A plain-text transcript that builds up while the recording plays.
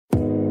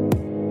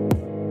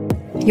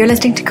You're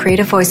listening to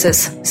Creative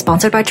Voices,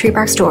 sponsored by Tree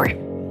Bark Store.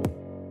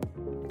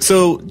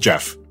 So,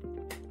 Jeff.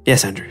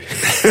 Yes, Andrew.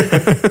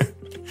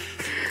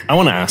 I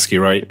want to ask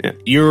you, right? Yeah.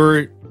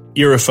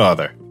 You're a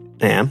father.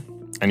 I am.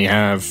 And you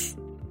have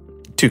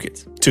 2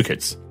 kids. 2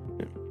 kids.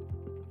 Yeah.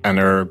 And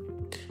they're...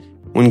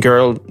 One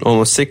girl,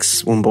 almost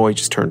 6. One boy,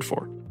 just turned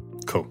 4.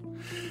 Cool.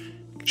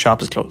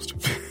 Shop is closed.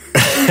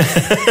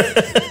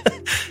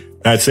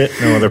 That's it?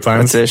 No other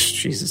plans? That's it.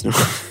 Jesus, no.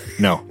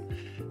 No.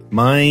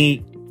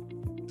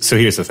 So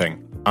here's the thing.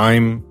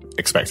 I'm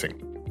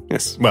expecting.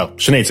 Yes. Well,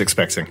 Sinead's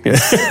expecting.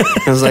 Yes.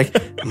 I was like,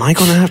 am I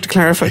going to have to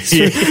clarify this?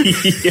 Yeah.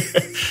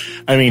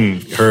 I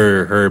mean,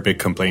 her big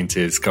complaint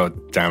is,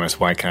 God damn it,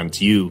 why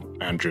can't you,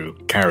 Andrew,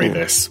 carry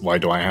this? Why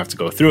do I have to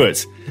go through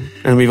it?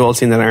 And we've all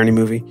seen that Arnie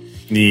movie.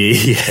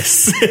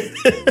 Yes.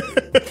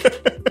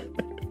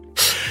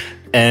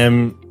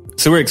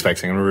 So we're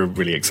expecting, and we're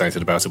really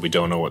excited about it. We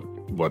don't know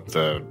what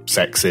the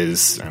sex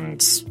is,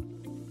 and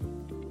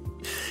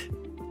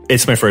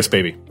it's my first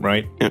baby,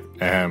 right?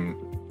 Yeah.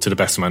 To the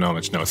best of my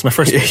knowledge, no, it's my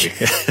first baby.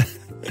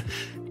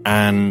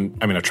 And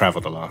I mean, I've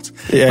traveled a lot.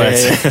 Yeah.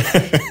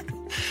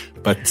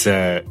 But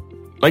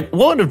like,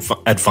 what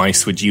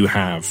advice would you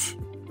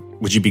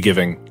be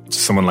giving to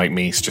someone like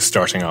me just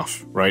starting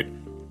off, right?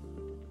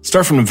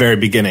 Start from the very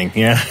beginning,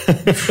 yeah?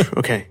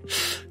 Okay.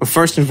 Well,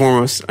 first and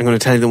foremost, I'm going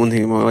to tell you the one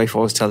thing that my wife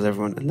always tells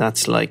everyone, and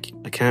that's like,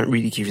 I can't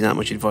really give you that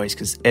much advice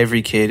because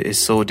every kid is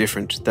so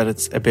different that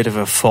it's a bit of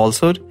a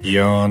falsehood.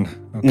 Yawn.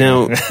 Okay.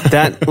 Now,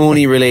 that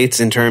only relates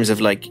in terms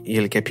of like,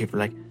 you'll get people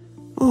like,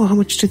 oh, how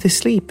much do they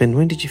sleep and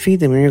when did you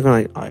feed them? And you're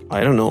going like,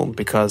 I don't know,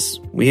 because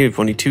we have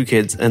only 2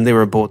 kids and they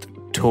were both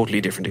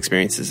totally different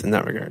experiences in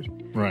that regard.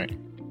 Right.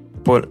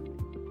 But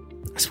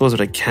I suppose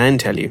what I can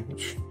tell you,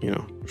 you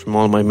know, from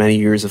all my many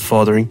years of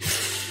fathering,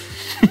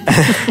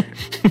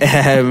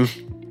 I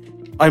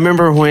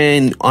remember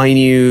when I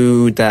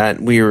knew that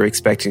we were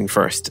expecting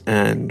first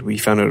and we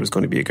found out it was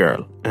going to be a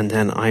girl. And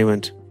then I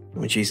went,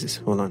 oh, Jesus,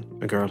 hold on,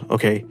 a girl.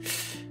 Okay,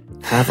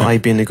 have I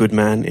been a good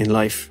man in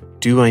life?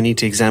 Do I need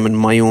to examine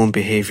my own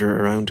behaviour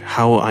around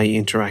how I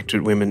interact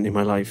with women in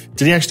my life?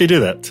 Did he actually do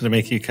that? Did it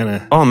make you kind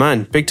of... Oh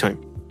man, big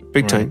time.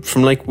 Big time.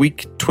 From like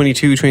week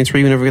 22,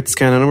 23, whenever we get the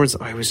scan onwards,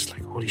 I was just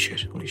like, holy shit.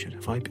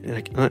 Have I been,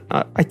 like,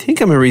 I think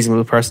I'm a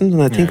reasonable person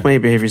and I think my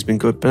behaviour's been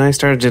good, but I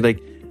started to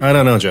like... I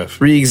don't know, Jeff.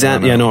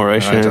 Re-examine... Yeah, no,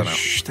 right? I don't know.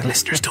 Shh, the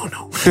listeners don't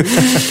know.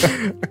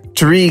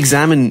 To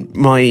re-examine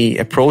my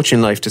approach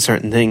in life to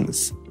certain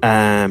things.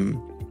 And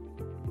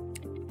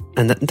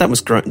that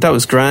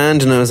was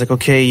grand, and I was like,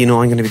 okay, you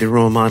know, I'm going to be the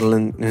role model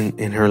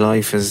in her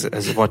life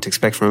as what to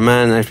expect from a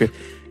man.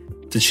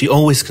 Did she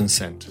always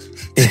consent?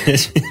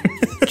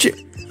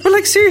 But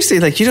like,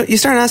 seriously, like, you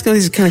start asking all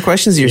these kind of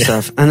questions of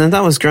yourself, and then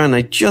that was grand.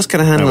 I just got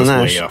a handle on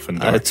that. Way off in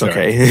dark, it's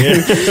okay.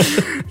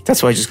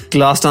 That's why I just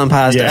glossed on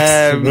past.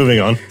 Yes, moving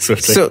on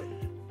swiftly. So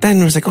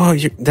then I was like,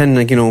 then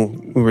like, you know,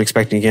 we were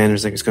expecting again. It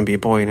was like, it's going to be a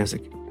boy, and I was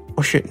like,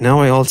 oh shit, now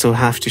I also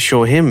have to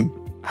show him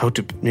how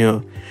to, you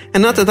know,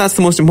 and not that that's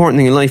the most important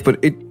thing in life,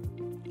 but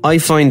I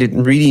find it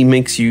really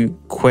makes you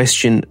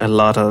question a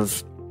lot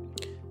of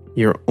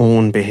your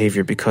own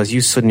behavior, because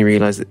you suddenly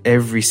realize that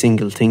every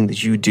single thing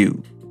that you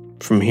do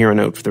from here on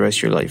out for the rest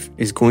of your life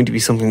is going to be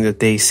something that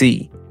they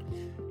see.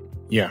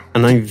 Yeah.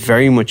 And I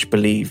very much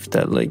believe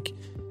that, like,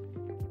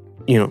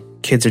 you know,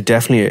 kids are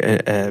definitely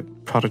a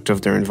product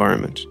of their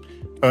environment.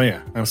 Oh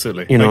yeah,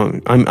 absolutely. You know,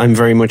 I'm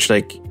very much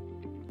like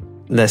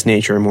less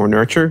nature and more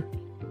nurture.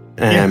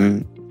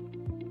 And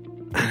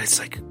it's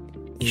like,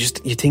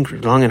 you think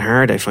long and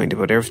hard, I find,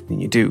 about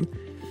everything you do.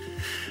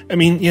 I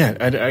mean, yeah,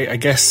 I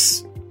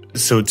guess,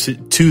 so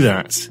to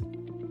that,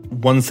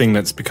 one thing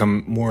that's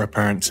become more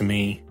apparent to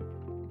me,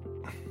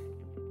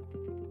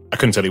 I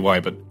couldn't tell you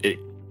why, but it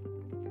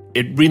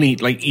really,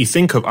 like,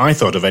 I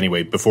thought of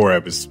anyway, before I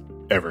was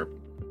ever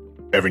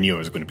knew I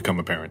was going to become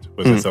a parent,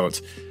 was I thought,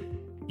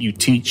 you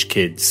teach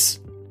kids,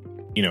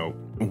 you know,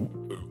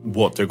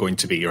 what they're going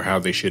to be or how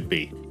they should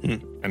be.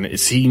 And it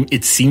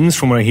seems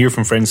from what I hear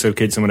from friends who have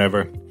kids and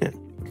whatever,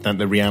 that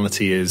the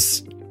reality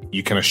is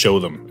you kind of show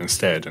them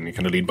instead, and you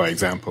kind of lead by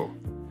example.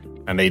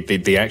 And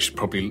they actually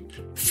probably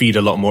feed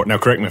a lot more. Now,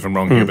 correct me if I'm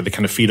wrong here, but they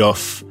kind of feed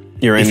off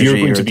your energy. If you're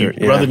going to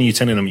be, rather than you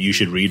telling them you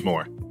should read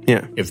more,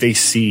 if they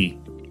see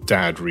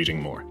dad reading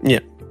more,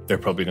 they're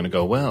probably going to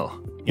go, well,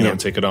 you know, and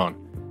take it on.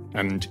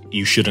 And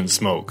you shouldn't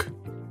smoke,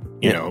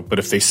 you know. But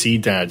if they see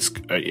dad's,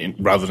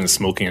 rather than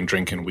smoking and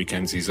drinking,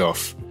 weekends he's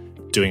off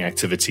doing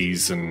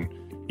activities and,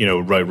 you know,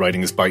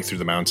 riding his bike through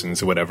the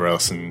mountains or whatever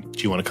else, and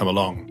do you want to come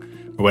along?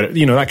 Or whatever,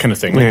 you know, that kind of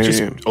thing.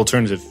 Like,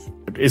 alternative.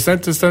 Is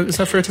that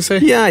fair to say?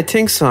 Yeah, I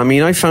think so. I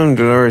mean, I found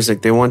with ours,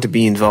 like, they want to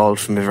be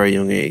involved from a very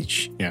young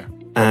age. Yeah.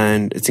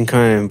 And it's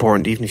kind of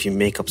important, even if you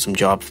make up some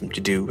job for them to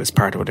do as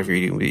part of whatever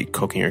you do, be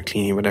cooking or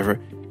cleaning or whatever.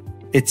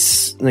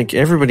 It's like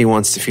everybody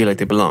wants to feel like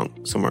they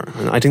belong somewhere.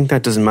 And I think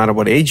that doesn't matter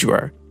what age you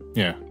are.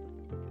 Yeah.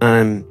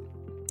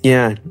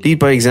 Yeah, lead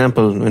by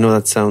example. I know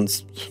that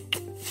sounds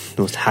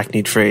the most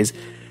hackneyed phrase.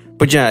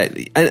 But yeah,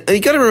 and you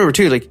got to remember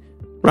too, like,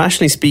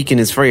 rationally speaking,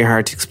 it's very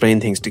hard to explain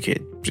things to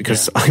kids,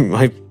 because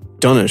I've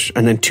done it,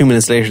 and then 2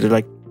 minutes later they're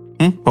like,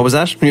 what was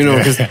that? You know,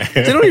 because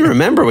they don't even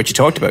remember what you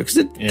talked about because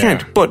they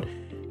can't. But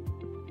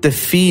the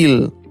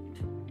feel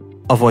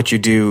of what you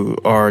do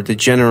or the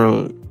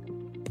general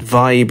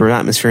vibe or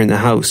atmosphere in the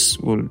house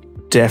will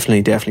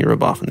definitely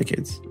rub off on the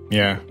kids.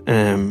 Yeah.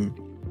 And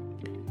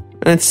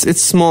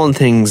it's small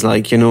things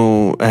like, you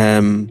know,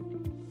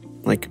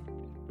 like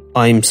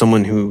I'm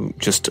someone who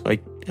just I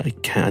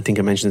can't. I think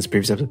I mentioned this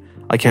previous episode.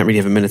 I can't really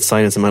have a minute's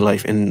silence in my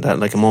life. In that,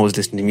 like, I'm always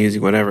listening to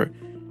music, whatever.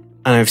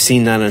 And I've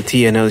seen that on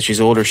Tia now that she's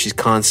older. She's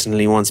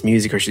constantly wants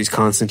music, or she's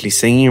constantly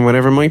singing, or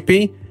whatever it might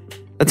be.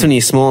 That's only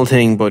a small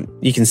thing, but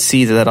you can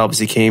see that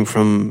obviously came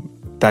from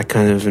that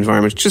kind of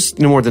environment. Just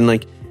no more than,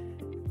 like,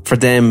 for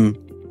them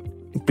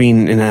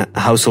being in a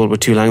household with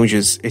two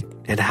languages,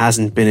 it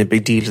hasn't been a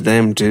big deal to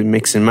them to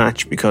mix and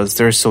match because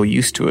they're so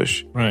used to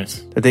it,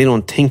 right? That they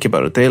don't think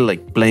about it. They'll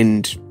like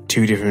blend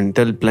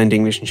they'll blend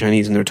English and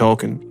Chinese when they're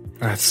talking.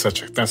 That's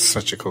such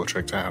a cool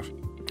trick to have.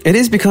 It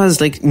is,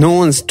 because like no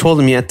one's told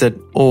them yet that,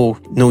 oh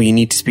no, you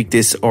need to speak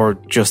this or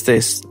just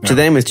this. No. To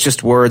them it's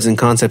just words and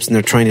concepts and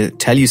they're trying to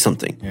tell you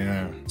something.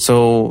 Yeah.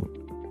 So,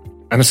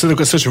 and so they've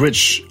got such a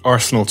rich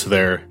arsenal to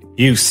their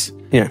use.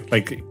 Yeah.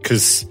 Like,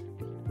 because,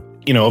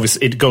 you know,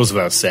 obviously it goes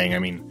without saying, I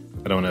mean,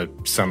 I don't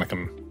want to sound like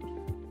I'm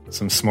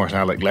some smart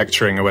aleck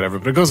lecturing or whatever,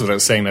 but it goes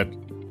without saying that,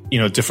 you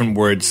know, different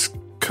words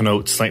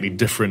connote slightly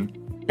different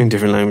in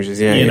different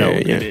languages. Yeah, you know,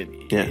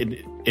 yeah.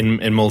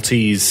 In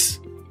Maltese,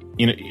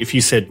 you know, if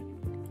you say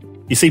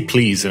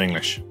please in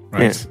English,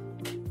 right?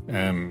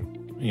 Yeah.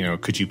 You know,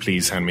 could you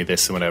please hand me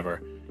this or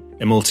whatever.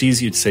 In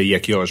Maltese, you'd say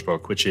 "Jek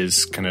Jojbok," which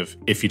is kind of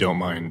if you don't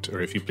mind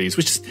or if you please,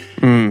 which is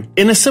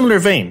in a similar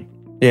vein.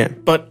 Yeah,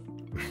 but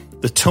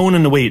the tone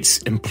and the way it's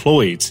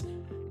employed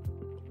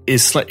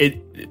is like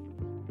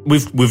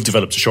we've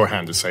developed a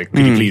shorthand. It's like,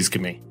 could you please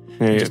give me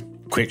just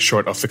quick,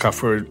 short, off the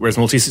cuff. Whereas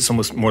Maltese, it's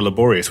almost more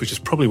laborious, which is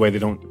probably why they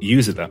don't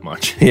use it that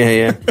much.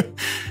 Yeah.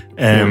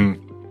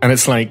 And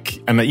it's like,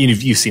 and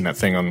you've seen that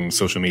thing on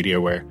social media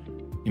where,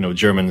 you know,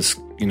 Germans,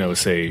 you know,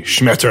 say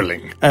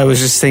Schmetterling. I was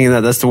just thinking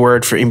that's the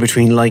word for in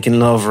between like and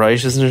love, right?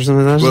 Isn't there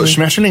something like that? Well,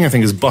 Schmetterling I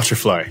think is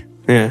butterfly.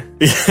 Yeah.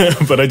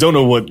 But I don't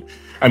know what.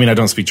 I mean, I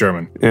don't speak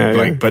German.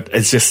 Yeah. But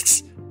it's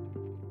just.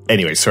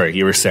 Anyway, sorry,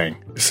 you were saying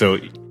so.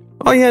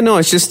 Oh yeah, no,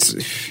 it's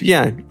just,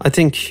 yeah, I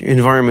think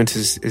environment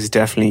is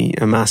definitely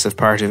a massive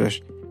part of it.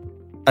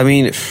 I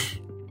mean,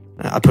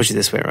 I'll put it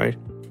this way, right?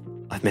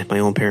 I've met my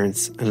own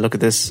parents, and look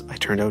at this, I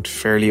turned out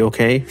fairly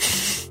okay.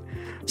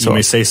 So you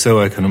may say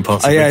so, I couldn't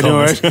possibly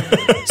comment.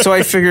 Right? So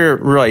I figure,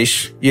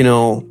 right, you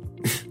know,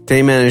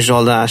 they managed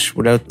all that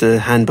without the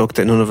handbook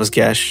that none of us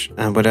get,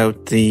 and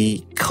without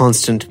the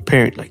constant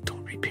parent, like,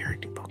 don't read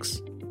parenting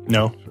books.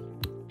 No.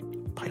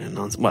 Pile of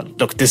nonsense. Well,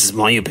 look, this is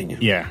my opinion.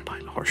 Yeah.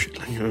 Horseshit,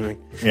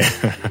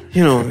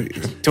 you know,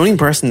 the only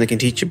person that can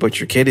teach you about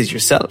your kid is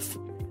yourself.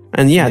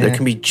 And there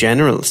can be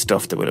general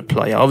stuff that would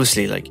apply,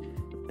 obviously, like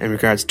in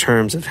regards to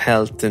terms of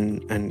health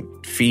and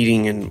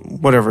feeding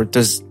and whatever.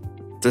 There's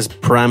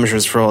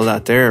parameters for all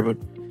that there, but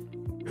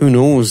who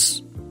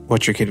knows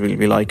what your kid will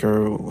be like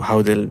or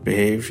how they'll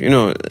behave. You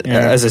know,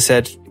 as I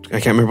said, I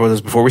can't remember what it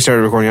was before we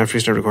started recording, after we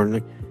started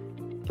recording,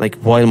 like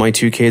while my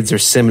two kids are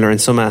similar in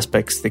some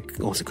aspects, they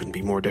also couldn't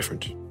be more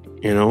different.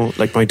 You know,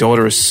 like my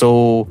daughter is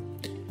so,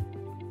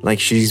 like,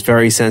 she's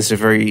very sensitive,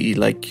 very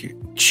like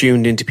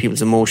tuned into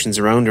people's emotions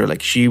around her.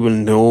 Like, she will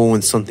know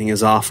when something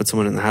is off with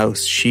someone in the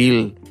house.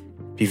 She'll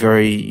be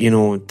very, you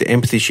know, the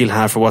empathy she'll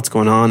have for what's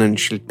going on, and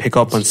she'll pick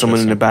up on someone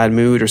in a bad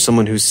mood or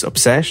someone who's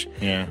upset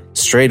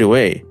straight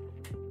away.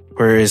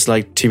 Whereas,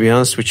 like, to be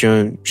honest with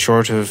you,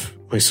 short of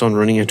my son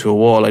running into a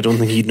wall, I don't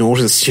think he'd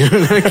notice. You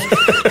know, like.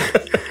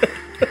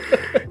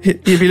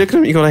 He'd be looking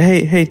at me, you go like,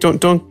 hey, don't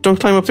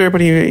climb up there,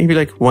 but he'd be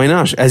like, why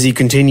not? As he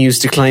continues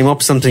to climb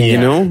up something, you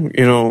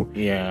know.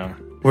 Yeah.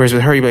 Whereas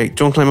with her, he'd be like,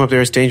 don't climb up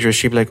there, it's dangerous.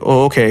 She'd be like,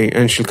 oh, okay,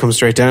 and she'll come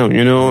straight down,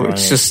 you know. Right.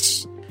 It's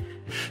just.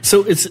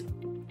 So it's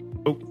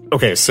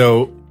okay.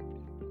 So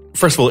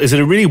first of all, is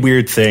it a really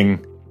weird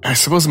thing? I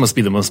suppose it must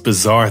be the most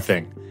bizarre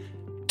thing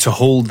to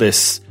hold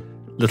this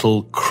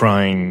little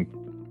crying,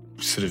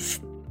 sort of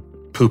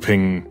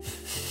pooping,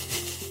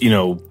 you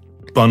know,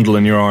 bundle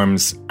in your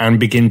arms and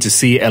begin to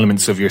see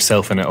elements of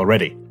yourself in it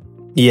already.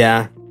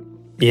 Yeah.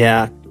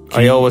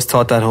 I always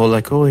thought that whole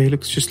like, oh, he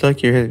looks just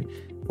like you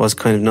was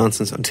kind of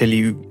nonsense until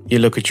you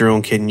look at your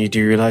own kid and you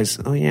do realize,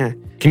 oh yeah.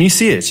 Can you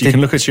see it? You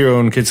can look at your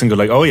own kids and go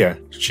like, oh yeah,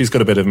 she's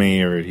got a bit of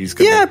me, or he's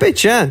got a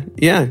bit, yeah.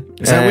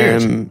 Is that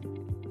weird?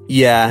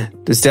 Yeah,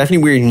 it's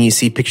definitely weird when you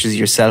see pictures of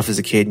yourself as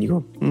a kid and you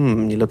go,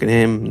 you look at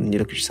him and you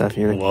look at yourself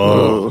and you're like,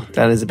 whoa,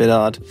 that is a bit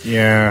odd.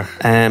 Yeah.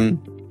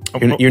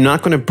 You're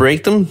not going to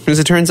break them, as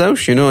it turns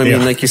out. You know, I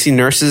mean, like you see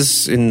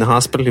nurses in the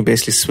hospital who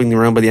basically swing them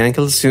around by the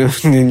ankles. You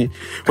know,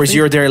 whereas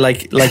you're there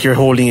like you're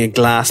holding a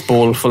glass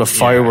bowl full of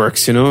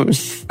fireworks. You know,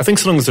 I think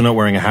so long as they're not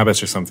wearing a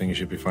habit or something, you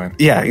should be fine.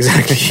 Yeah,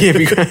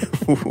 exactly.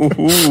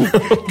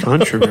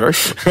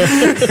 Controversial.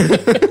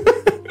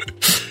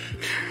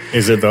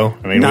 Is it though?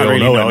 I mean, not we all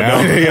really, know it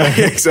now.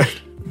 Yeah, exactly.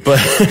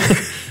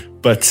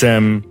 But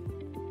and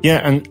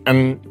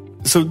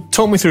so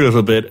talk me through a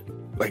little bit,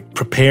 like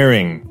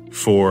preparing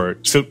for.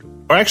 So,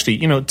 or actually,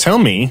 you know, tell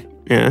me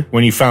Yeah.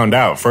 When you found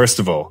out, first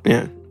of all.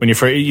 Yeah. When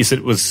you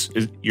said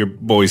your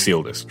boy's the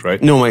oldest,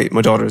 right? No,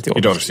 my daughter is the oldest.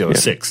 Your daughter's the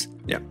oldest, 6.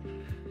 Yeah.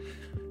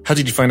 How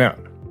did you find out?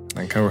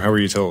 Like, how were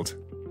you told?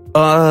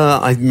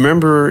 I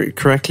remember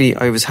correctly,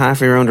 I was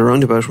halfway around a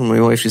roundabout when my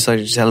wife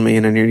decided to tell me,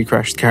 and I nearly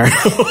crashed the car.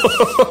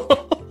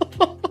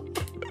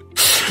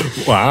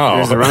 Wow.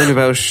 There's a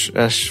roundabout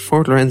at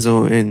Fort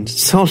Lorenzo in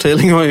Salt Hill.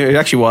 It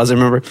actually was, I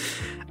remember.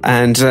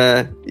 And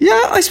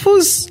I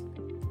suppose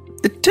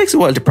it takes a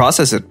while to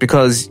process it,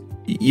 because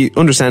you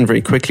understand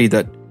very quickly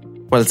that,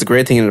 well, it's a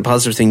great thing and a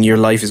positive thing, your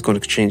life is going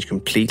to change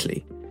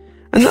completely.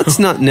 And that's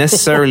not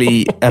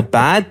necessarily a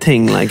bad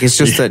thing. Like, it's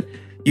just that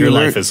your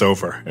life is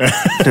over.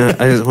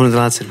 One of the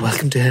lads said,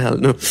 "Welcome to hell."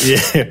 No,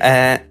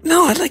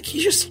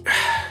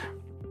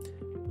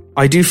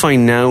 I do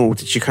find now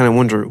that you kind of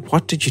wonder,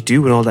 what did you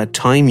do with all that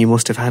time you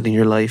must have had in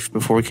your life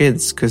before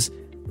kids? Because,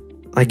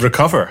 like,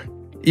 recover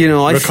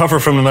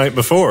from the night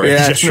before.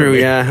 Yeah, true.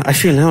 Yeah, I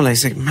feel now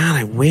like, man,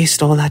 I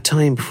waste all that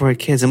time before I had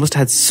kids. I must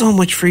have had so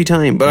much free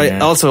time. But I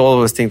also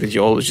always think that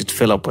you always just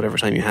fill up whatever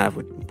time you have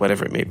with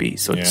whatever it may be.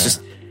 So it's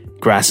just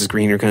grass is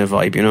greener kind of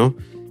vibe, you know.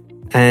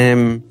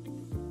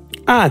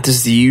 This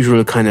is the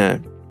usual kind of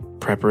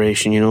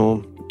preparation, you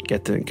know.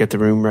 Get the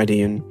room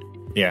ready and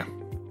we're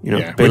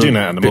doing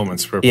that at the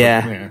moment.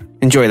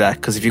 Enjoy that,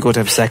 because if you go to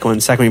have a second one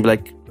you'll be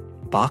like,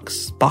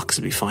 box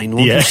will be fine.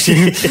 Won't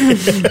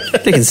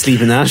it? They can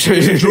sleep in that.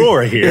 There's a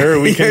drawer here.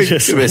 We can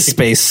just a bit of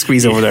space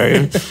squeeze over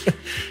there.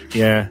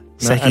 Yeah.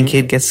 Second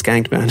kid gets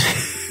skanked, man.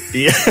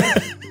 Yeah.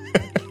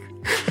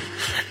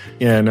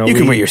 Yeah, no. You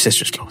can wear your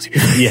sister's clothes.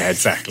 Yeah,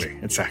 exactly.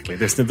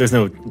 There's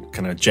no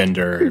kind of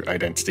gender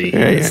identity.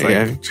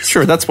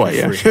 Sure, that's why.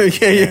 Yeah,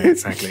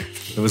 exactly.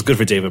 It was good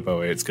for David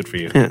Bowie. It's good for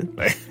you. Yeah.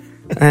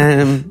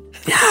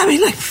 I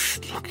mean, like,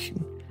 look,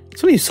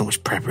 it's only so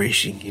much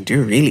preparation you can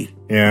do, really.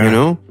 Yeah. You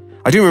know,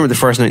 I do remember the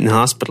first night in the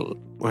hospital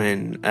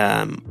when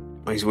I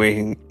was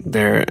waiting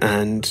there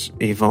and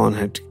Yvonne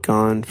had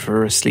gone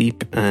for a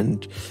sleep,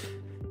 and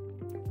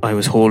I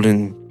was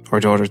holding our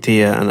daughter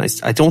Thea, and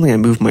I don't think I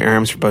moved my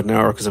arms for about an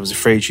hour because I was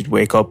afraid she'd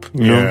wake up.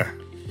 You know?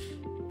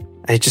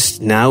 I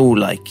just now,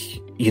 like,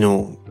 you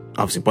know,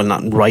 obviously, well,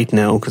 not right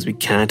now because we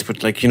can't,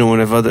 but, like, you know, when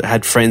I've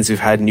had friends who've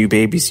had new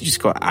babies, you just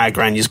go,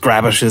 gran, you just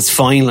grab it, it's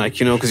fine, like,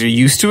 you know, because you're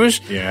used to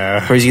it.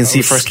 Yeah. Whereas you can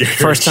see first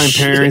time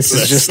parents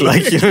is just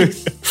like, you know.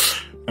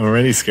 I'm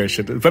already scared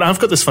shit. But I've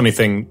got this funny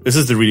thing. This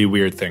is the really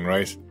weird thing,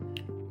 right?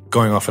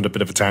 Going off on a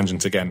bit of a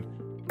tangent again.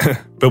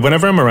 But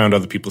whenever I'm around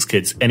other people's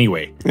kids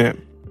anyway,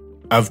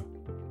 I've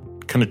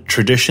kind of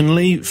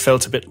traditionally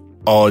felt a bit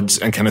odd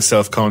and kind of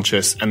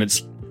self-conscious, and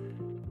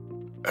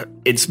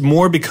it's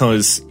more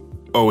because,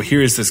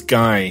 here's this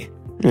guy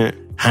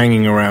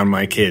hanging around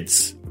my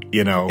kids,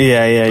 you know.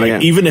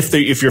 Even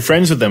if you're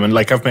friends with them, and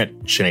like I've met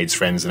Sinead's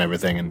friends and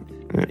everything, and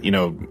you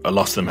know, a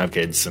lot of them have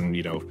kids, and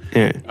you know,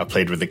 I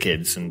played with the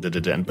kids and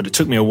but it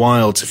took me a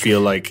while to feel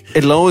like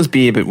it'll always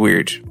be a bit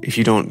weird if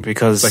you don't,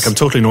 because like I'm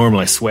totally normal,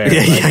 I swear.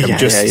 You're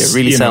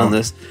really selling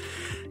this.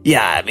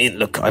 Yeah, I mean,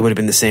 look, I would have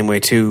been the same way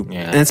too.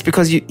 Yeah. And it's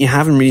because you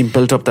haven't really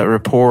built up that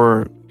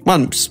rapport.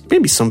 Well,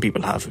 maybe some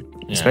people have,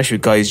 especially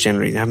with guys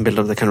generally. They haven't built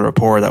up that kind of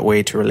rapport that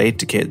way to relate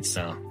to kids.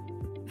 No.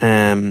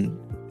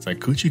 It's like,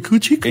 coochie,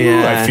 cool.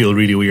 Yeah. I feel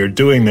really weird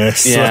doing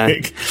this. Yeah.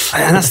 Like.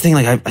 And that's the thing,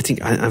 like, I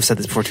think I've said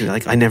this before too,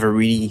 like, I never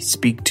really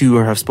speak to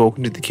or have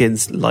spoken to the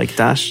kids like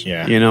that.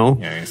 Yeah. You know?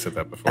 Yeah, you said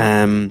that before.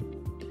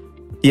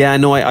 Yeah,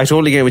 no, I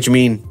totally get what you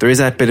mean. There is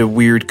that bit of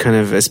weird kind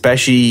of,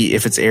 especially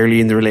if it's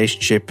early in the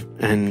relationship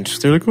and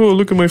they're like, oh,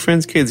 look at my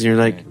friend's kids. And you're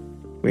like,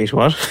 wait,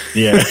 what?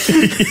 Yeah.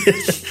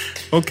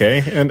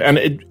 Okay.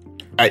 And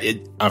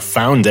I've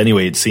found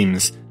anyway, it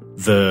seems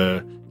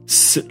the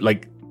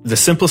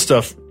simple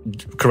stuff,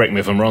 correct me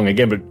if I'm wrong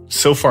again, but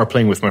so far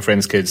playing with my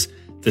friends' kids,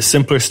 the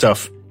simpler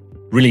stuff,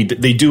 really,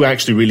 they do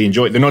actually really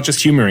enjoy it. They're not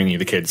just humoring you,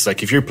 the kids.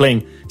 Like if you're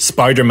playing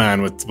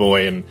Spider-Man with the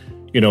boy and,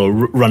 you know,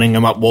 running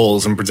him up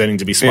walls and pretending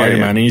to be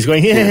Spider-Man, and he's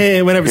going,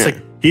 hey, whatever. It's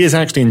like, he is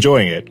actually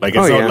enjoying it. Like,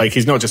 it's not like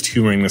he's not just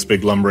humoring this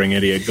big lumbering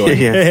idiot going,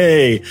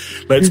 hey,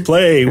 let's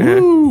play.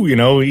 Woo! You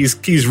know,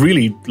 he's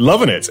really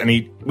loving it. And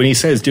when he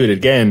says do it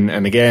again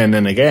and again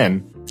and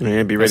again.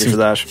 Yeah, be ready for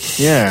that.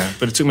 Yeah.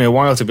 But it took me a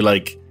while to be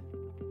like,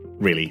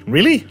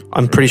 really?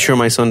 I'm pretty sure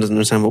my son doesn't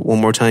understand what one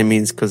more time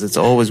means, because it's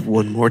always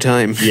one more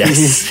time.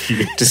 Yes.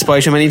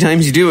 Despite how many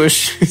times you do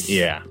it.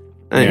 Yeah.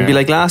 And it'd be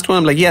like, last one?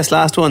 I'm like, yes,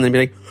 last one. And they'd be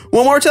like,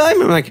 one more time?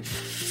 I'm like,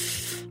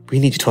 we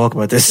need to talk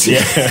about this.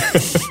 Yeah.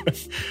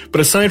 But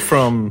aside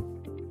from,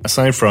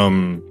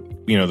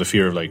 you know, the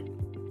fear of like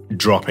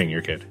dropping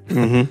your kid,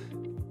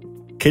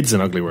 kid's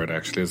an ugly word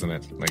actually, isn't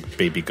it? Like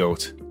baby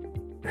goat.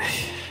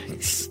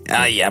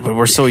 Yeah, but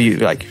we're so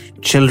like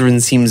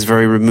children seems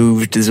very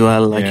removed as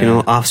well. Like, you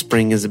know,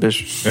 offspring is a bit.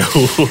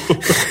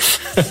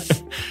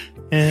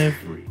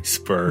 Every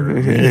sperm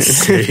is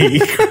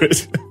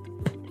sacred.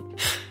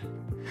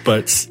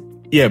 But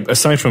yeah,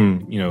 aside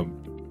from, you know,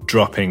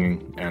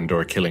 dropping and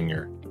or killing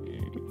your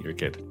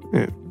kid,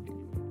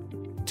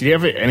 did you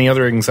have any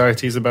other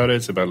anxieties about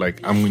it? About like,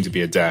 I'm going to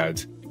be a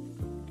dad.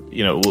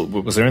 You know,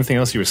 was there anything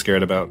else you were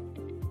scared about?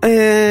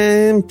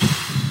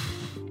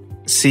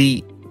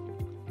 See,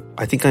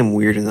 I think I'm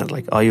weird in that,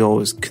 like, I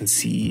always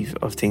conceive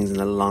of things in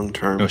the long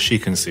term. No, she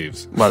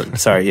conceives. Well,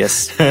 sorry,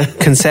 yes.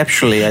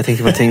 Conceptually, I think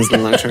about things in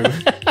the long term.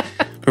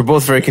 We're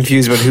both very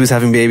confused about who's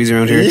having babies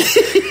around here.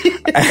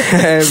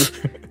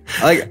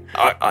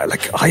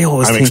 I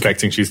always I'm think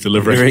expecting she's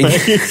delivering.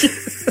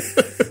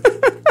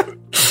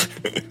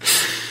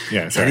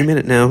 Yeah, sorry. Any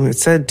minute now. It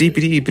said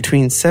DPD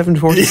between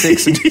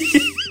 7:46 and...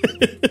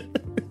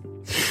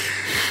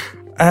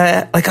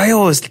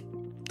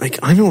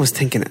 I'm always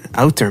thinking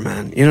out there,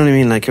 man. You know what I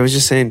mean? Like, I was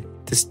just saying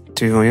this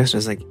to you yesterday. I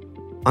was like,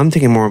 I'm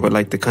thinking more about,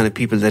 like, the kind of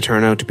people that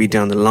turn out to be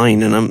down the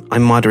line, and I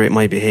moderate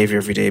my behavior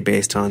every day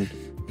based on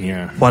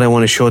what I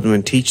want to show them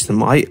and teach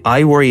them.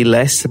 I worry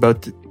less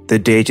about the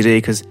day-to-day,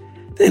 because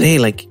then, hey,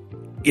 like,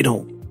 you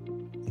know,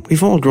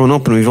 we've all grown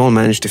up and we've all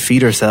managed to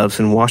feed ourselves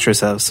and wash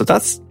ourselves. So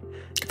that's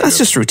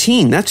just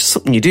routine. That's just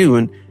something you do.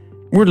 And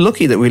we're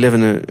lucky that we live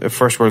in a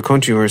first world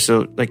country where,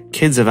 so, like,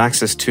 kids have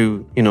access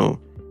to, you know,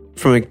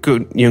 from a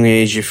good young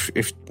age, if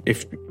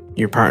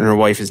your partner or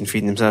wife isn't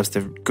feeding themselves, they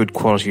have good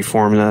quality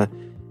formula,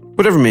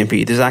 whatever it may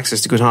be, there's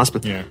access to good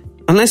hospital. Yeah.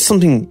 Unless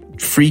something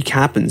freak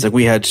happens, like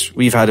we've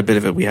had a bit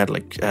of it. We had,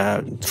 like,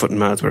 foot and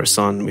mouth with our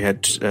son. We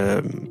had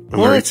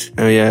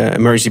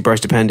emergency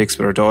burst appendix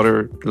with our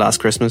daughter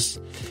last Christmas.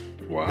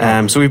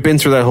 Wow. So we've been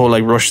through that whole,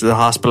 like, rush to the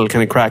hospital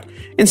kind of crack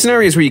in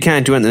scenarios where you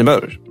can't do anything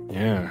about it.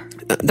 Yeah.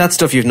 That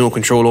stuff you have no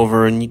control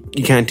over, and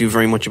you can't do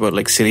very much about,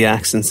 like, silly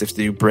accidents if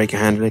they do break a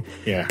hand.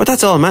 Yeah. But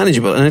that's all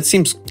manageable, and it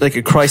seems like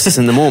a crisis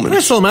in the moment.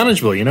 That's all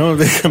manageable, you know?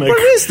 Well, it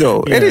is,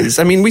 though. Yeah. It is.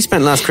 I mean, we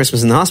spent last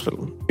Christmas in the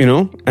hospital, you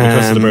know?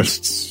 Because of the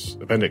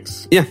burst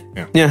appendix. Yeah.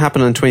 It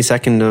happened on the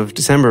 22nd of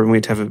December, and we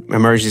had to have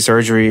emergency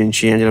surgery, and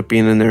she ended up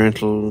being in there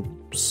until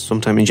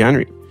sometime in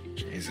January.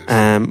 Jesus.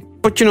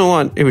 But you know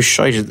what? It was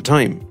shite at the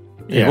time.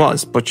 It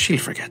was, but she'll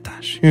forget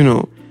that, you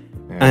know?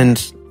 Yeah.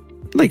 And,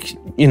 like,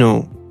 you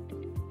know,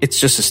 it's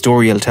just a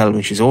story I'll tell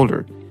when she's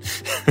older.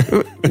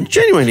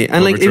 Genuinely.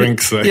 And over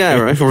drinks.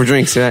 Over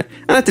drinks, yeah.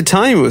 And at the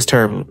time it was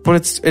terrible,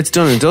 but it's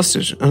done and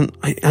dusted. And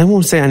I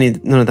won't say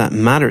none of that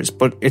matters,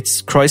 but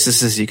it's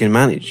crises you can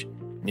manage.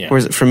 Yeah.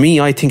 Whereas for me,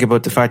 I think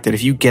about the fact that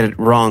if you get it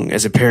wrong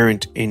as a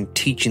parent in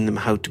teaching them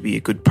how to be a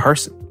good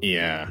person,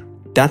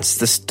 that's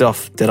the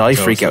stuff that I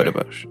freak out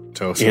about.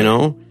 Totally. You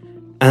know?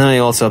 And I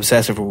also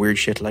obsess over weird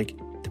shit like,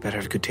 they better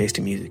have good taste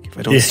in music. If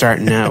I don't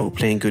start now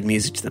playing good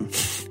music to them.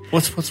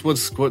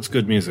 What's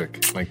good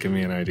music? Like, give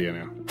me an idea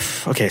now.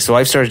 Okay, so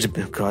I've started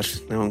to... Oh God,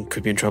 now I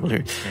could be in trouble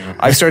here. Yeah.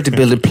 I've started to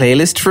build a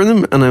playlist for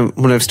them, and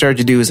what I've started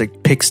to do is,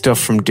 like, pick stuff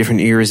from different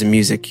eras of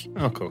music.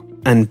 Oh, cool.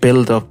 And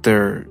build up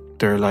their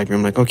library.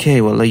 I'm like, okay,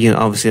 well, like, you know,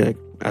 obviously, like,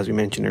 as we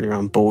mentioned earlier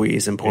on, Bowie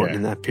is important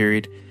in that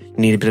period. You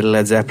need a bit of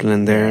Led Zeppelin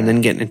in there, and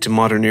then getting into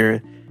modern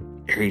era,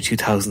 early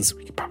 2000s,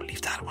 we could probably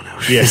leave that one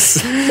out.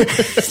 Yes.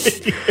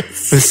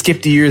 We'll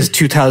skip the years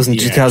 2000 to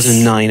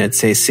 2009, I'd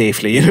say,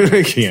 safely. You know,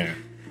 like,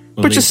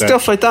 We'll but just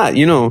stuff like that,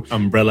 you know.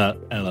 Umbrella,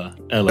 Ella.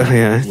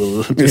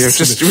 We'll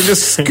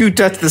just scoot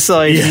that to the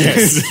side.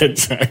 Yes,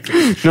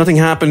 exactly. Nothing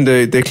happened.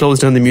 They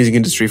closed down the music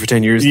industry for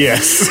 10 years.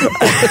 Yes.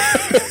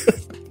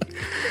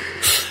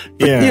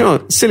 But, you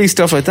know, silly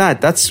stuff like that.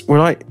 That's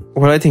what I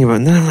think about.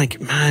 And then I'm like,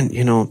 man,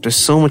 you know, there's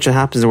so much that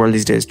happens in the world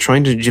these days.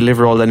 Trying to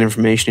deliver all that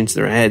information into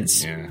their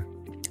heads. Yeah.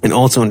 And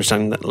also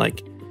understanding that,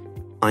 like,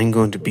 I'm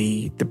going to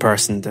be the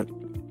person that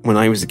when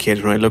I was a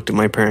kid, when I looked at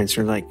my parents,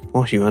 they're like,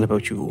 what are you on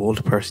about, you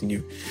old person?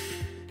 You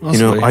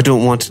know, I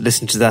don't want to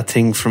listen to that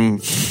thing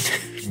from...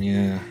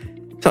 Yeah.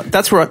 So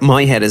that's where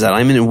my head is at.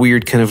 I'm in a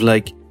weird kind of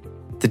like,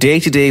 the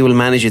day-to-day will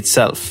manage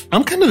itself.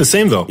 I'm kind of the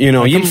same, though. You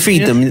know, you'll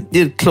feed them,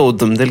 you'll clothe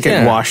them, they'll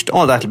get washed.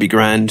 All that'll be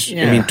grand.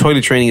 Yeah. I mean,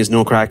 toilet training is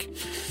no crack.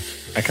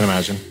 I can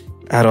imagine.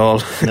 At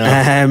all.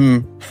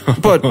 No.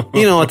 But,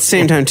 you know, at the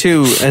same time,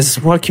 too, as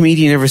what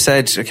comedian ever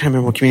said, I can't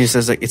remember what comedian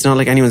says, like, it's not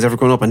like anyone's ever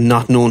grown up and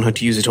not known how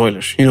to use a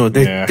toilet. You know,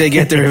 they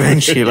get there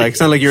eventually. Like,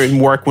 it's not like you're in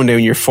work one day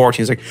when you're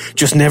 40, it's like,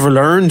 just never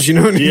learned, you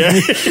know what I mean? Yeah.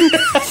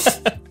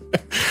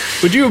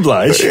 Would you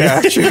oblige?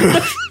 Yeah,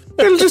 sure.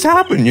 It'll just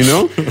happen, you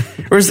know?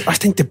 Whereas I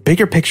think the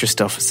bigger picture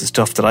stuff is the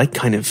stuff that I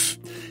kind of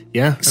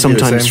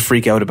sometimes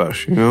freak out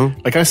about, you know?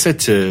 Like I said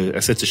to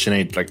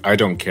Sinead, like, I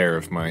don't care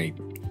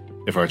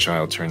if our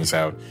child turns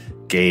out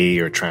gay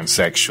or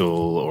transsexual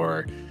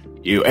or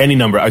any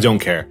number, I don't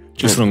care.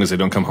 Just as long as they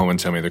don't come home and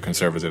tell me they're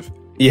conservative.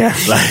 Yeah.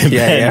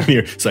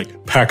 It's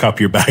like, pack up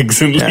your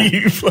bags and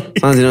leave. Like,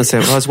 as long as they don't say,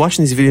 well, I was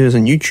watching these videos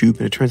on YouTube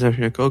and it turns out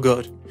you're like, oh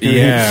God.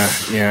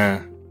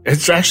 Yeah.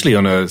 It's actually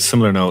on a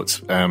similar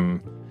note.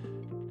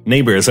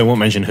 Neighbours, I won't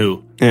mention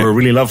who, were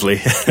really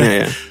lovely.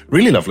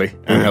 Really lovely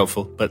and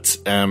helpful. But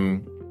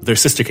their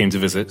sister came to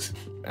visit,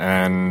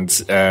 and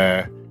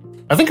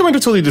I think I might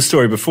have told you the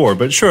story before,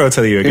 but sure, I'll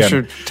tell you again.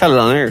 Sure, tell it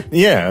on air.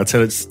 Yeah, I'll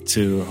tell it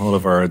to all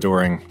of our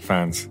adoring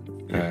fans.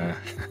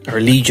 Our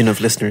legion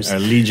of listeners. Our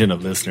legion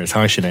of listeners.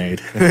 Hi,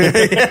 Sinead.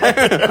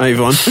 Hi,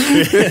 Yvonne.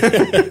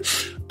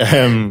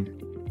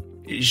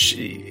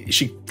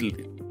 She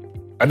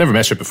I'd never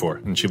met her before,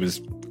 and she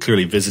was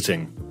clearly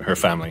visiting her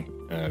family.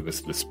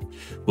 This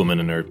woman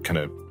in her kind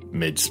of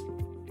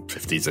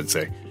mid-50s, I'd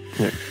say.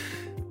 Yeah.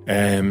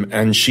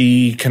 And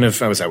she kind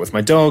of, I was out with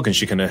my dog, and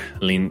she kind of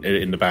leaned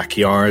in the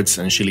backyard,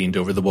 and she leaned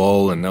over the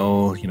wall, and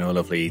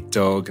lovely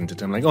dog.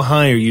 And I'm like, oh,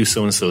 hi, are you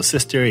so-and-so's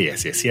sister?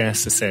 Yes. I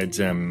said,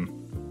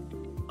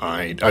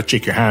 I'd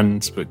shake your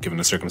hand, but given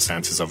the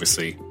circumstances,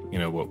 obviously,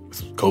 what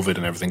with COVID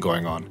and everything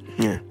going on.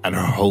 Yeah. And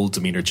her whole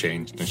demeanor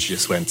changed, and she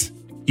just went,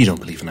 you don't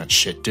believe in that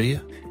shit, do you?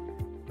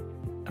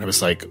 And I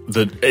was like,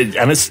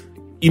 and it's,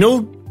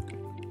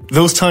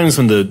 those times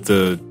when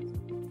the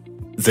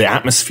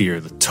atmosphere,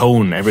 the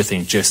tone,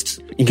 everything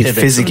just you can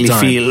physically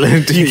feel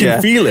it. You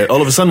can feel it.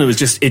 All of a sudden,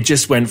 it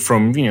just went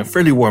from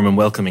fairly warm and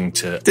welcoming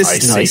to this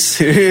icy. is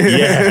nice.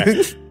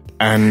 Yeah,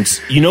 and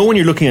when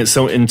you're looking at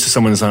into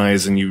someone's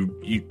eyes, and you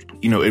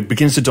it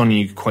begins to dawn on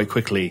you quite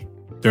quickly,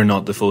 they're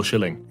not the full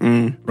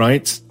shilling,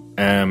 right?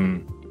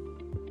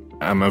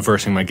 I'm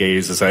averting my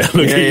gaze as I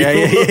look at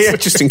you. Yeah,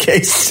 just in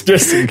case.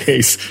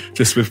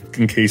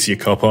 In case you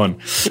cop on.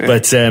 Yeah.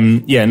 But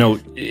and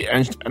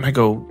I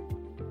go,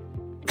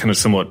 kind of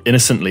somewhat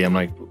innocently, I'm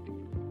like,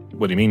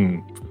 what do you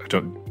mean?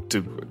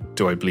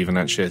 Do I believe in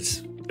that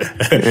shit?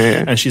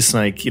 Yeah. And she's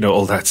like,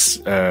 that's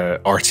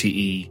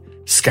RTE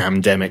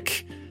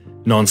scamdemic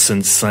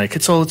nonsense. Like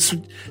it's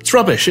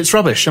rubbish. It's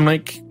rubbish. I'm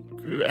like,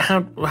 how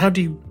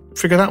do you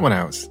figure that one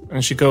out?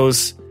 And she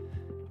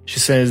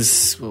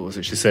says, what was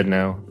it she said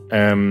now?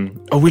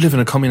 We live in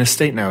a communist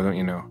state now, don't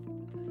you know?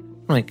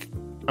 I'm like,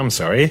 I'm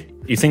sorry.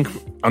 You think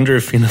under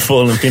Fianna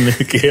Fáil and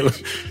Fine Gael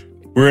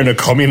we're in a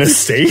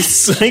communist state?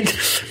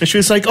 And she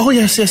was like, oh,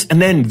 yes.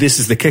 And then this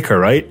is the kicker,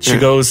 right? She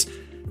goes,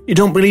 you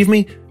don't believe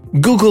me?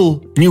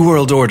 Google New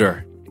World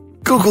Order.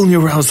 Google New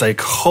World. I was like,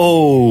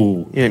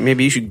 oh. Yeah,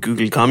 maybe you should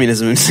Google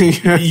communism and see.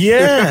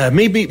 Yeah,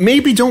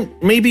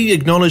 maybe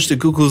acknowledge that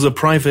Google's a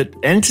private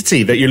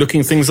entity that you're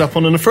looking things up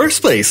on in the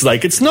first place.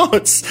 Like, it's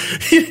nuts.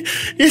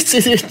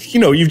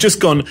 You've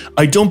just gone,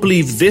 I don't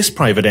believe this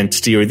private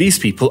entity or these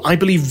people. I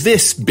believe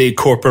this big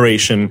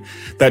corporation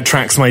that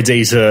tracks my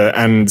data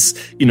and,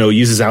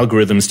 uses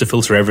algorithms to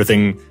filter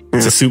everything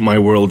to suit my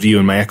worldview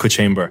and my echo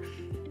chamber.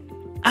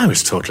 I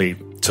was totally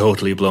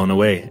blown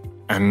away.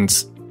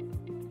 And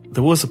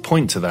there was a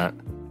point to that.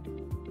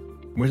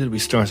 Where did we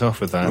start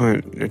off with that?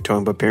 We're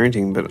talking about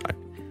parenting, but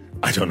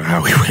I don't know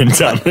how we went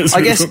down this.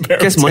 I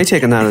guess my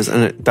take on that is,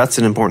 and that's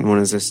an important one,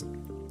 is this,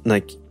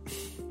 like,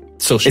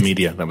 social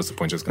media. That was the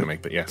point I was going to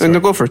make. But yeah, no,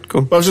 go for it. Go.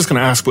 Well, I was just going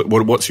to ask,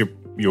 what's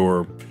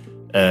your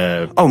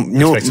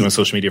perspective on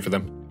social media for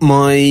them?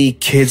 My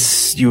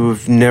kids, you'll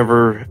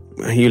never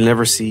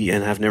see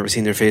and have never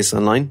seen their face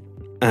online.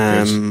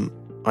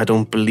 I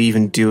don't believe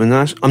in doing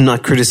that. I'm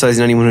not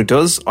criticizing anyone who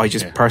does. I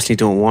just personally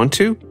don't want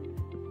to.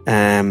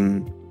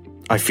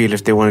 I feel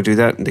if they want to do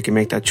that, they can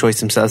make that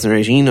choice themselves in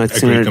 18. I'd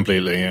agree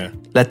completely, yeah.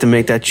 Let them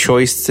make that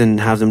choice and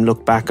have them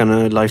look back on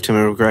a lifetime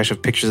of regret of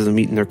pictures of them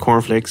eating their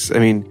cornflakes. I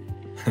mean,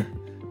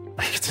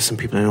 there's some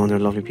people I know and they're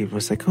lovely people.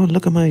 It's like, oh,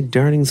 look at my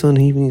darling son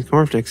eating his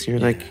cornflakes. You're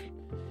like,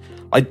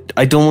 I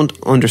don't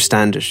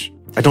understand it.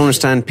 I don't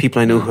understand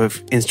people I know who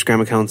have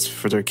Instagram accounts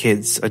for their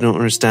kids. I don't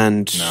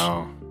understand.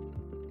 No.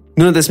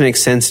 None of this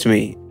makes sense to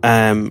me.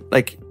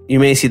 Like, you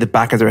may see the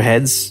back of their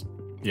heads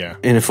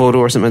in a photo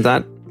or something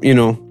like that,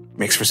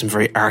 makes for some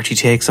very arty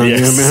takes on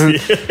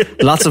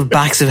it. Lots of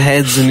backs of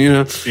heads and,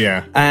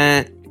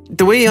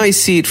 the way I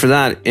see it for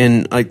that,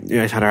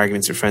 I've had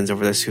arguments with friends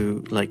over this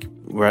who, like,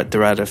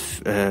 they're at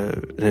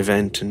an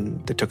event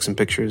and they took some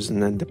pictures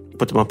and then they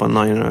put them up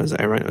online, and I was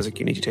like,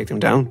 you need to take them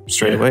down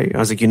straight away. I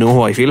was like, you know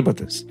how I feel about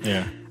this.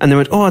 Yeah. And they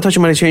went, oh, I thought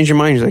you might have changed your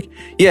mind. You're like,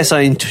 yes,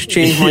 I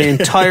changed my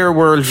entire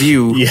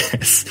worldview.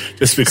 Yes,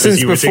 just because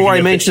since you were before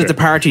I mentioned picture. at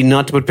the party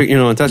not to put,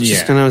 that's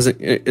just kind of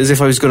as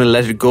if I was going to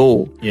let it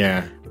go.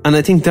 Yeah. And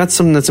I think that's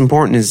something that's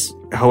important, is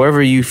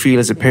however you feel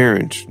as a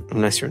parent,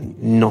 unless you're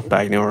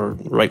nutbag or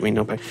right-wing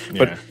nutbag,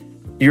 but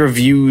your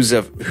views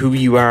of who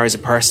you are as a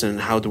person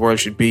and how the world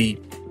should be,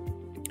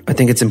 I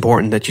think it's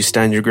important that you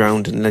stand your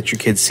ground and let your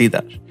kids see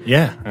that.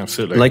 Yeah,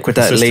 absolutely. Like with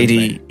that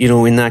lady,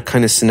 in that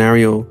kind of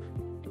scenario,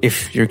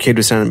 if your kid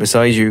was standing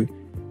beside you,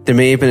 there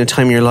may have been a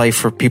time in your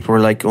life where people were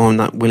like, oh, I'm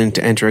not willing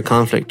to enter a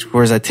conflict.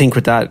 Whereas I think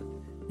with that,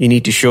 you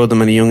need to show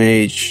them at a young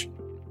age,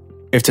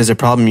 if there's a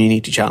problem, you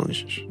need to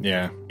challenge it.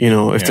 Yeah.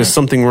 If there's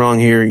something wrong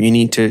here, you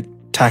need to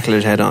tackle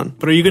it head on.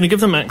 But are you going to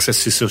give them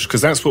access to social? Because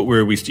that's what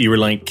you were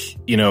like,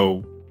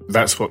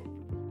 that's what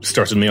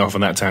started me off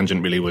on that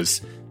tangent, really,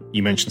 was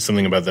you mentioned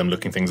something about them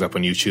looking things up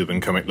on YouTube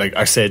and coming, like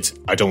I said,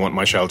 I don't want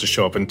my child to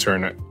show up and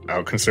turn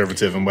out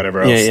conservative and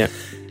whatever else.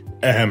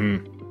 Yeah.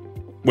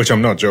 Which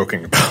I'm not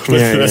joking about.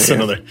 That's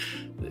another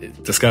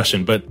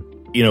discussion. But,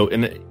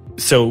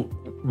 so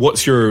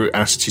what's your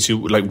attitude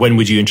to, like, when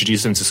would you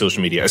introduce them to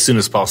social media? As soon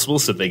as possible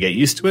so that they get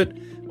used to it?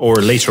 Or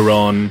later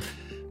on,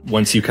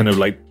 once you kind of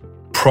like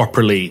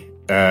properly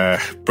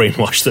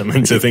brainwash them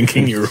into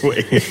thinking your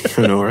way?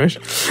 I know, right?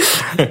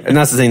 And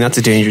that's the thing, that's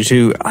a danger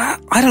too.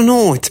 I don't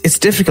know, it's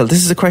difficult.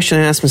 This is a question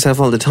I ask myself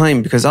all the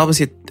time, because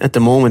obviously at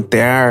the moment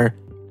they are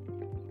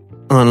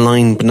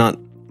online, but not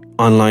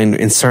online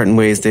in certain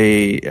ways.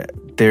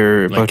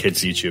 They're like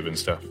kids' YouTube and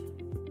stuff.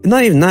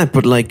 not even that,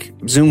 but like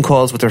Zoom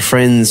calls with their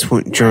friends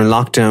during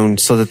lockdown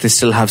so that they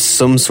still have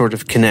some sort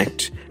of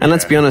connect. And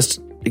let's be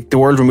honest, like the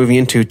world we're moving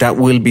into, that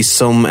will be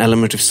some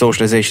element of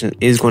socialization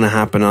is going to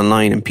happen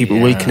online, and people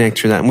will connect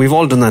through that. And we've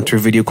all done that through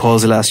video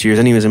calls the last years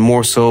anyways, and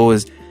more so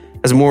as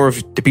more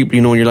of the people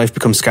you know in your life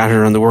become scattered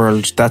around the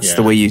world, that's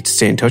the way you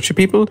stay in touch with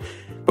people.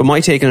 But my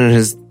take on it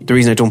is, the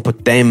reason I don't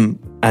put them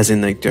as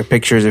in like their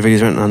pictures or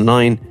videos written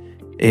online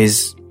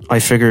is I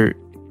figure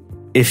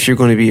if you're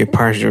going to be a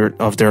part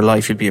of their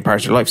life, you'll be a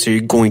part of their life. So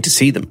you're going to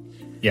see them.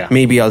 Yeah.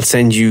 Maybe I'll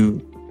send you,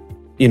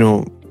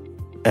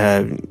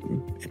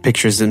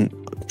 pictures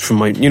from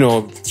my,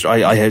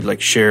 I had like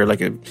share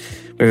like a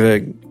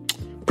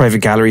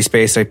private gallery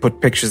space. I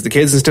put pictures of the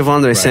kids and stuff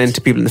on that I send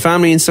to people in the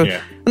family and stuff.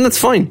 Yeah. And that's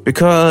fine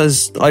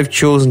because I've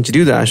chosen to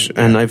do that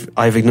and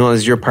I've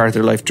acknowledged you're part of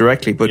their life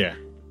directly. But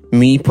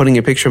me putting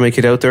a picture of my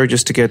kid out there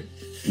just to get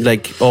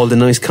like all the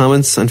nice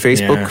comments on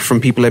Facebook from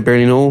people I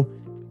barely know,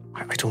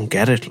 I don't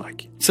get it.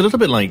 Like, it's a little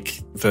bit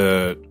like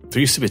there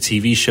used to be a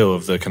TV show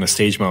of the kind of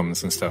stage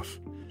moms and stuff.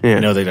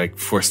 Yeah. They like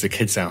force the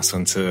kids out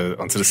onto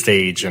the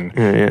stage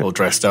and all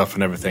dressed up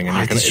and everything.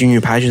 And these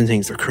junior pageant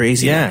things, they're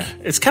crazy. Yeah,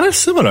 like. It's kind of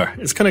similar.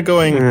 It's kind of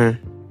going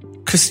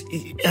because,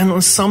 and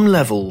on some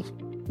level,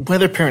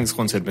 whether parents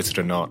want to admit it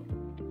or not,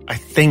 I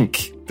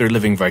think they're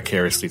living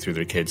vicariously through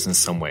their kids in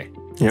some way.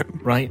 Yeah,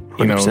 right.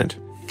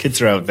 100%.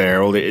 Kids are out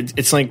there.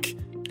 It's like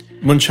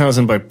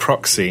Munchausen by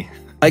proxy.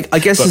 I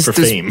guess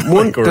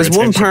there's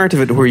one part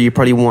of it where you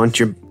probably want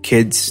your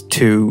kids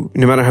to,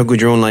 no matter how good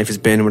your own life has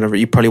been or whatever,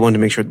 you probably want to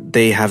make sure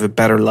they have a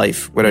better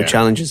life without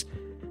challenges.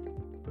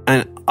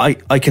 And I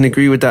can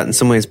agree with that in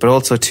some ways, but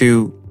also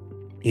too,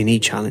 you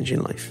need challenge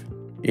in life.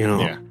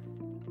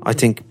 I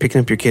think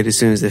picking up your kid as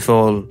soon as they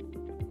fall,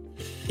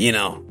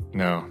 No.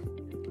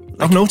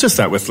 I've noticed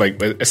that with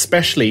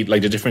especially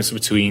the difference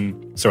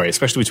between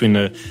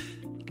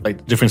the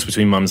difference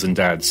between mums and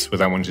dads,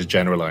 without wanting to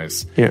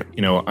generalize. Yeah.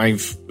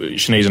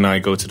 Sinead and I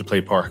go to the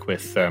play park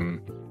with a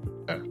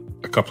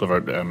couple of our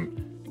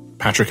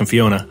Patrick and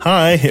Fiona.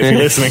 Hi, if you're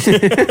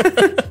listening.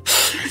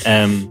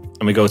 And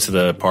we go to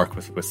the park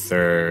with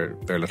their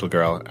little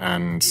girl,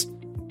 and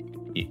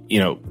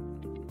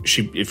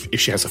if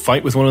she has a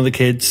fight with one of the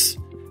kids,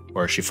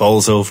 or she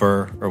falls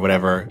over or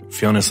whatever,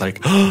 Fiona's like,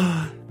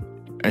 oh,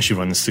 and she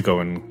runs to go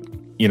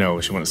and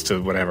she wants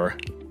to whatever,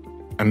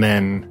 and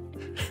then.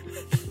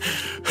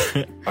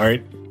 All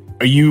right.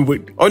 Are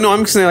you? Oh no,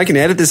 I'm saying I can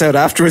edit this out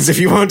afterwards if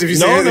you want. If you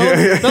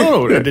say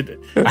no.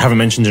 I haven't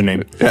mentioned your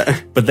name. Yeah.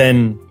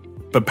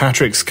 But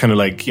Patrick's kind of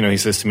like, he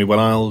says to me, "Well,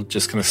 I'll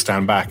just kind of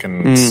stand back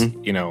and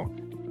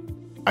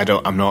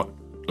I'm not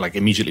like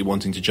immediately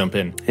wanting to jump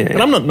in." Yeah,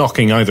 and I'm not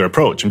knocking either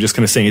approach. I'm just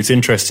kind of saying it's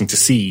interesting to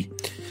see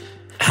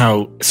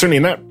how, certainly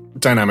in that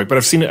dynamic, but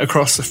I've seen it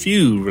across a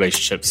few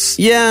relationships.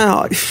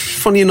 Yeah,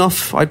 funny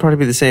enough, I'd probably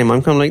be the same.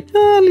 I'm kind of like,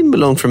 leave them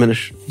alone for a minute,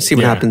 see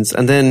what happens,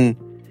 and then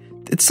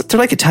they're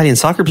like Italian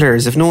soccer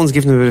players. If no one's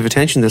giving them a bit of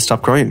attention, they'll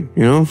stop crying.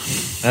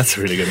 That's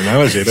a really good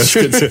analogy. That's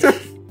good.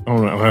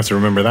 I'll have to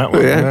remember that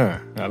one. Yeah,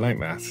 I like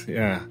that.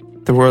 Yeah,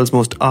 the world's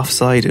most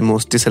offside and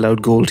most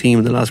disallowed goal team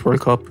in the last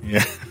World Cup.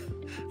 Yeah.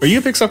 Are you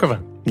a big soccer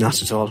fan?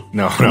 Not at all.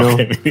 No.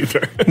 Okay, me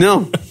neither.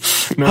 No.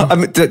 I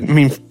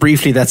mean,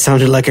 briefly, that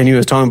sounded like I knew what I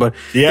was talking about.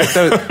 Yeah.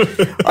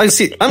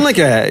 I'm like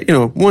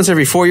once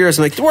every 4 years,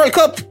 I'm like, the World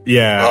Cup.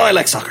 Yeah. Oh, I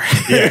like soccer.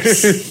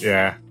 Yes.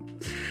 Yeah.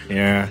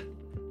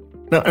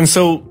 No, and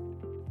so,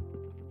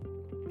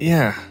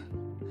 yeah.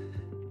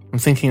 I'm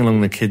thinking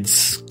along the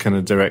kids' kind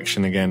of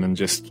direction again, and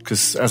just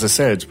because, as I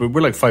said,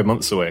 we're like 5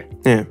 months away.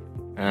 Yeah.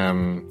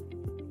 And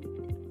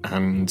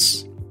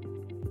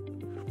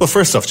well,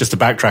 first off, just to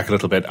backtrack a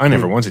little bit, I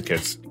never wanted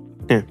kids.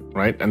 Yeah.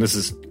 Right. And this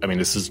is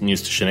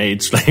news to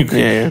Sinead. Like,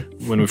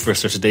 when we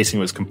first started dating,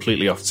 it was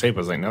completely off the table.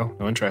 I was like, no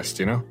interest.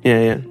 Yeah.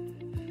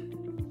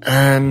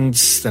 And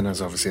then,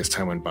 as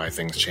time went by,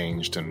 things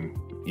changed and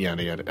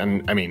yada yada.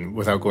 And I mean,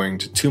 without going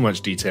into too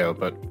much detail,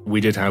 but we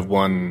did have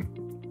one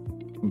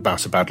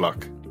bout of bad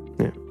luck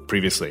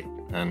previously,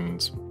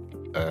 and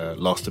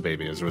lost a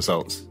baby as a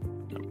result.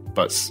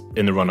 But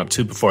in the run up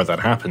to before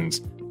that happened,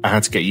 I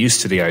had to get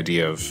used to the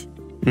idea of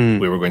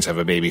we were going to have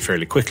a baby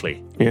fairly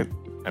quickly. Yeah.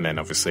 And then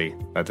obviously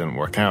that didn't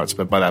work out.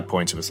 But by that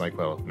point, it was like,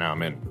 well, now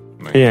I'm in.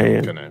 Like,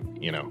 I'm gonna,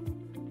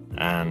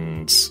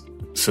 And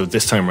so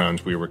this time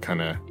around, we were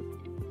kind of.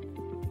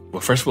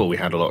 Well, first of all, we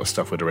had a lot of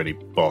stuff we'd already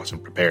bought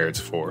and prepared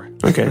for.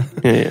 Okay.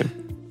 Yeah.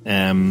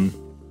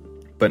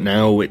 But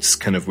now it's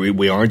kind of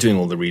we are doing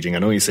all the reading. I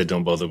know you said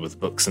don't bother with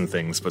books and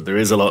things, but there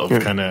is a lot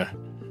of kind of.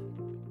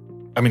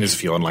 I mean, there's a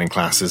few online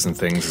classes and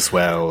things as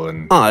well.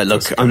 And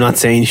look, I'm not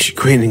saying you should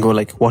go in and go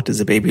like, "What does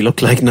a baby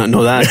look like?" Not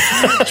know that.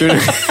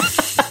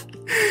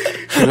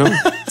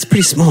 It's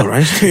pretty small,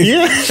 right?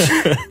 Yeah.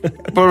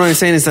 But what I'm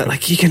saying is that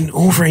like you can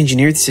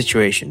over-engineer the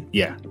situation.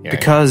 Yeah.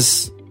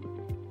 Because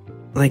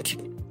like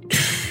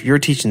you're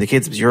teaching the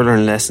kids, but you're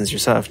learning lessons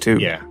yourself too.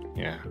 Yeah.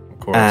 Of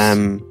course.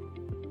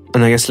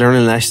 And I guess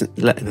learning lessons,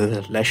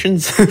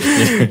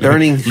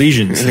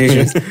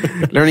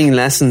 learning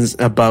lessons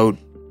about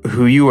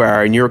who you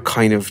are and your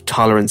kind of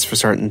tolerance for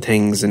certain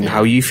things and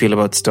how you feel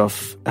about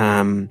stuff.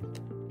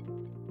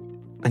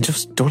 and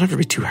just don't ever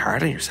be too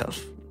hard on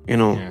yourself. You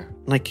know, Yeah.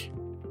 like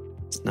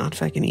it's not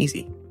fucking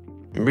easy.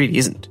 It really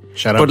isn't.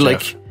 Shut up, but like,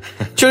 Jeff.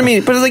 do you know what I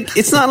mean? But like,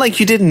 it's not like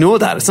you didn't know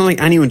that. It's not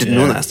like anyone didn't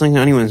know that. It's not like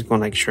anyone's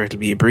going like, sure, it'll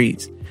be a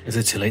breeze. Is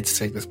it too late to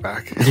take this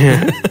back?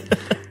 Yeah.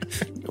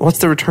 What's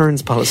the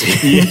returns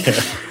policy?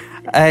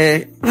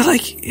 Yeah. But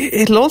like,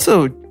 it'll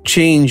also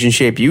change and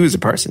shape you as a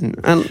person.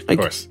 And like,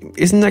 Of course.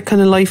 isn't that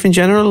kind of life in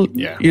general?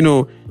 Yeah. You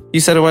know, you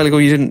said a while ago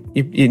you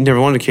never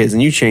wanted kids,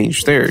 and you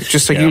changed there.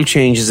 Just like Yeah. you'll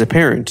change as a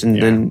parent,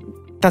 and then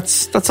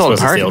that's all I suppose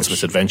it's part the of ultimate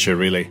it. adventure,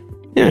 really.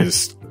 Yeah.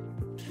 Is,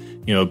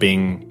 you know,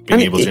 being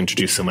And able it- to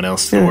introduce someone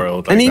else to Yeah. the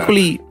world. Like and that.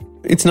 equally,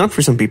 it's not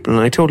for some people,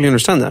 and I totally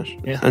understand that.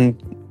 Yeah. And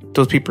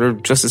those people are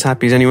just as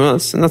happy as anyone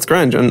else, and that's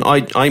grand. And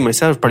I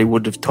myself probably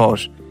would have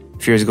thought a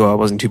few years ago I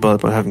wasn't too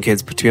bothered about having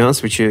kids, but to be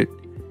honest with you,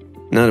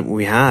 now that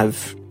we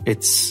have,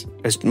 it's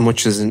as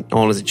much as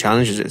all as a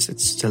challenge it is,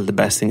 it's still the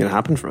best thing that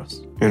happened for us.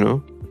 You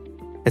know,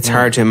 it's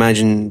hard to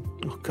imagine.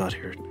 Oh God,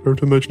 here, hard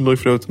to imagine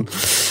life without them.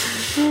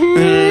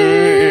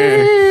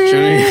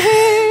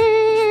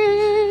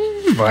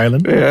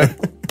 Violent. Yeah,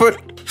 but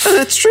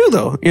it's true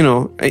though. You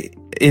know,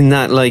 in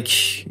that like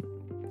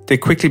they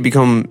quickly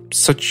become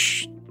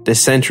such the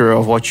center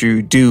of what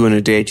you do on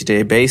a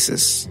day-to-day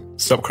basis.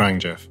 Stop crying,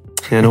 Jeff.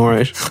 I know,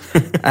 right?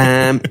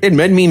 It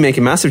made me make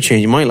a massive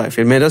change in my life.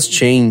 It made us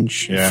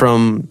change Yeah.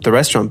 from the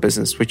restaurant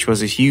business, which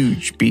was a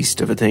huge beast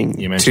of a thing,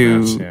 You to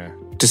mentioned that, yeah.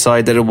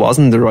 decide that it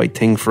wasn't the right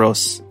thing for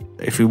us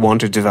if we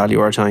wanted to value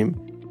our time.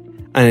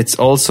 And it's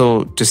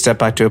also, to step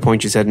back to a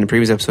point you said in the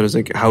previous episode, is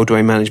like, how do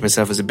I manage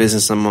myself as a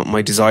business and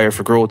my desire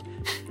for growth?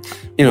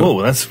 You know,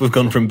 Oh, we've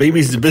gone from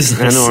babies to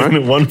business I know, right?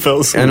 in one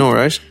fell swoop. I know,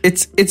 right?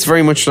 It's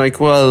very much like,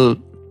 well,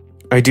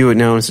 I do it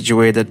now in such a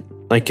way that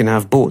I can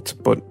have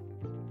both, but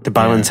the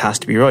balance has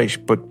to be right.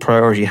 But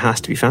priority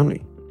has to be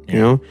family, you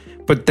know?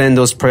 But then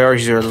those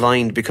priorities are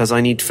aligned because I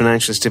need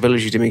financial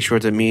stability to make sure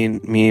that me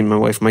and my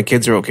wife, my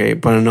kids are okay,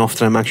 but enough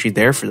that I'm actually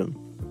there for them.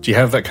 Do you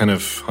have that kind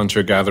of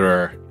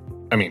hunter-gatherer,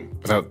 I mean,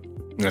 without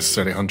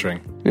necessarily hunting,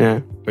 Yeah.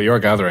 but you're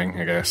gathering,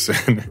 I guess.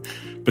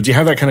 But do you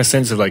have that kind of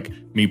sense of like,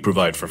 me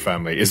provide for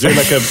family? Is there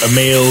like a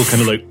male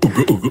kind of like,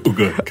 ooga, ooga,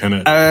 ooga kind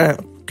of?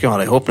 God,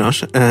 I hope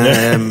not.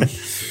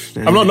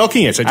 I'm not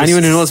knocking it. I just,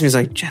 Anyone who knows me is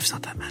like, Jeff's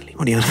not that manly.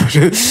 What are you on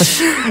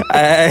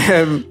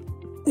about?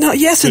 No,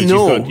 yes and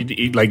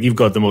Dude, no. you've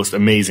got the most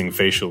amazing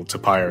facial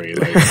papyri,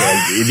 like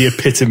the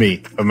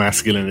epitome of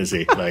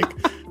masculinity. Like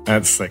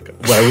that's like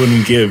what I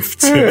wouldn't give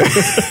to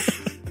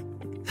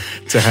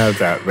to have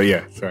that. But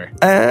yeah, sorry.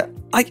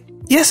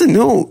 Yes and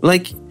no.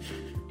 Like,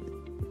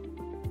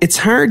 it's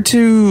hard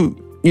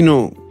to, you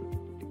know,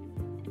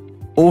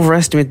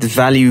 overestimate the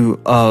value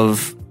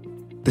of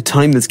the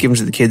time that's given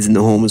to the kids in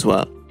the home as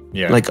well.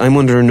 Yeah. Like, I'm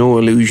under no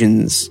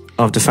illusions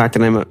of the fact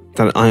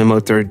that I am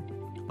out there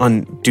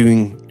on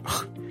doing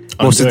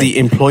most of the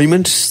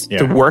employment,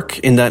 the work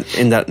in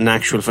that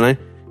actual finance.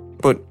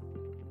 But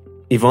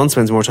Yvonne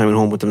spends more time at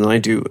home with them than I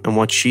do, and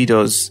what she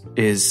does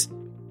is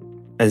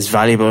as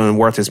valuable and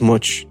worth as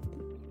much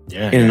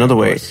in another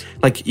way.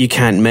 Like, you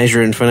can't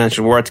measure in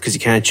financial worth because you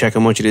can't check how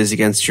much it is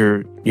against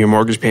your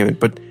mortgage payment,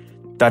 but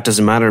that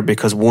doesn't matter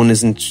because one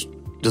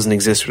doesn't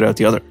exist without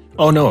the other.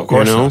 Oh no, of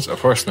course You know? not. Of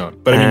course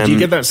not. But I mean, do you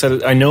get that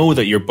set? I know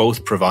that you're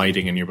both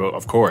providing and you're both,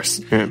 of course.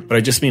 But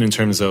I just mean in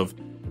terms of,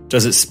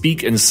 does it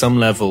speak in some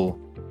level?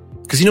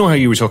 Because you know how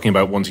you were talking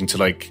about wanting to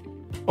like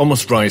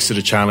almost rise to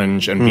the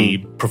challenge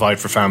and provide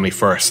for family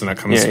first and that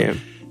kind of stuff.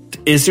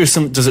 Is there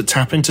some? Does it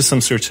tap into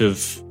some sort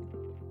of,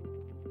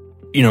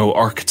 you know,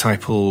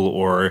 archetypal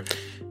or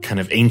kind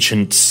of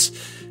ancient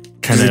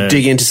kind Does of it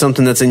dig into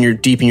something that's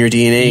deep in your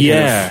DNA?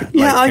 Yeah, kind of?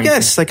 Yeah. like, I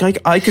guess. Like,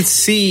 I could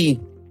see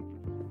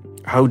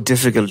how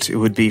difficult it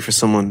would be for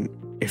someone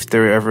if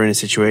they're ever in a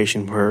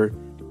situation where,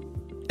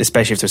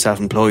 especially if they're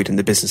self-employed and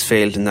the business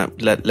failed and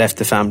that left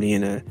the family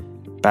in a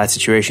bad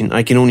situation.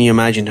 I can only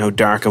imagine how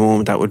dark a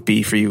moment that would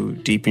be for you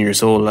deep in your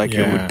soul. Like,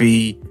 it would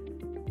be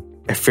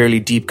a fairly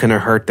deep kind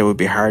of hurt that would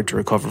be hard to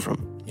recover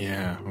from.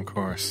 Yeah, of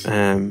course.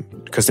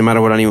 Because no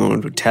matter what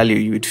anyone would tell you,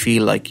 you would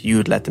feel like you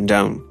would let them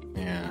down.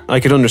 Yeah. I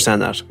could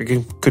understand that. I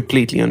could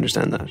completely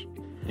understand that.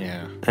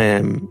 Yeah.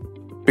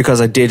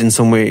 Because I did in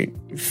some way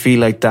feel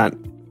like that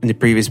in the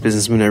previous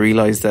business when I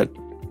realised that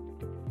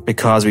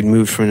because we'd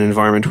moved from an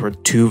environment where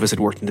two of us had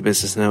worked in the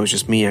business and now it was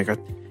just me,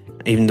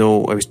 even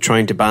though I was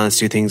trying to balance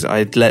two things,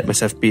 I'd let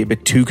myself be a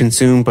bit too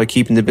consumed by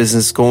keeping the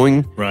business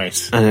going. Right.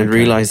 And I'd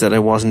realised that I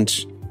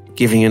wasn't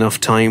giving enough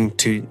time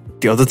to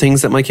the other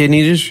things that my kid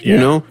needed, you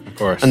know? Of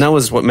course. And that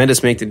was what made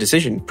us make the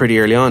decision pretty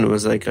early on. It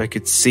was like, I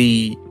could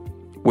see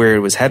where it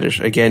was headed.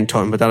 Again,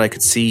 talking about that, I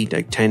could see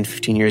like 10,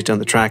 15 years down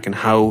the track and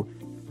how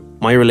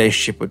my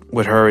relationship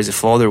with her as a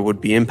father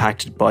would be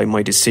impacted by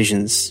my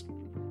decisions,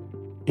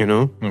 you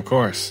know? Of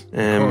course.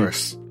 Of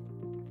course.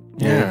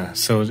 Yeah.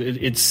 So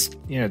it's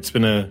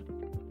been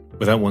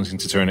without wanting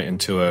to turn it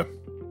into a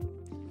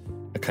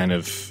kind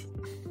of,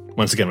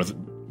 once again,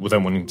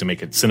 without wanting to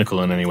make it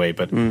cynical in any way,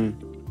 but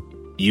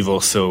you've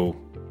also,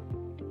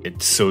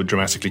 it's so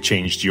dramatically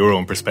changed your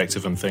own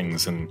perspective on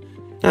things and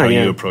how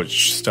you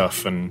approach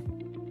stuff, and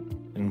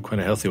in quite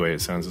a healthy way, it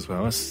sounds as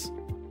well.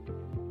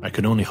 I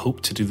can only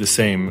hope to do the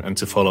same and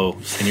to follow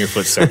in your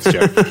footsteps,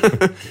 Jeff.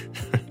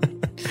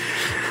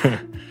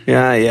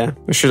 Yeah.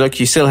 Sure, like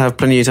you still have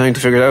plenty of time to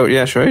figure it out.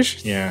 Yeah,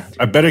 right. Yeah,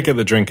 I better get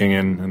the drinking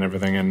in and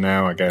everything in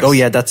now, I guess. Oh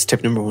yeah, that's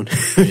tip number one.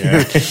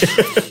 Yeah.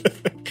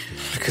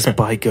 Because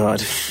by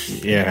God,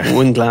 Yeah.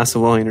 one glass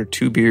of wine or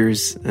 2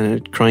 beers and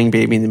a crying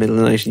baby in the middle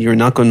of the night, you're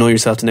not going to know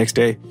yourself the next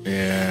day.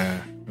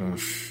 Yeah.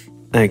 Oof.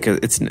 Like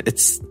it's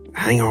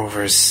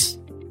hangovers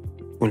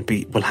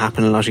will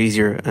happen a lot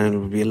easier and it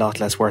will be a lot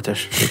less worth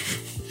it.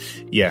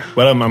 Yeah.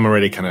 Well, I'm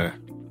already kind of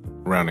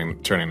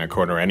turning a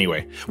corner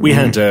anyway. We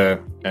had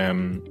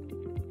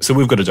so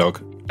we've got a dog,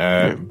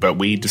 but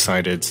we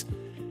decided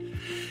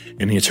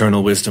in the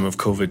eternal wisdom of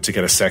COVID to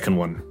get a second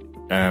one.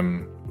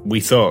 We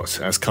thought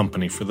as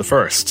company for the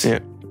first,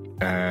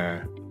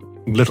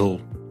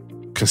 little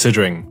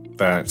considering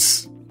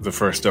that the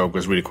first dog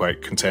was really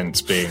quite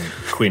content being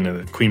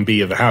queen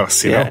bee of the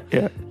house, you know.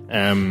 Yeah.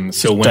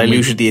 So when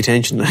diluted the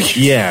attention, like.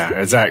 Yeah,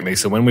 exactly.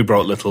 So when we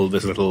brought this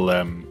little,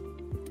 it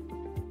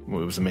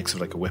was a mix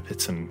of like a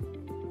Whippet and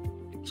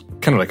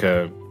kind of like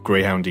a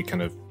greyhoundy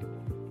kind of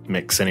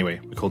mix.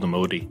 Anyway, we called him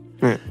Odie.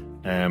 Yeah.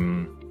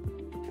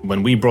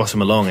 When we brought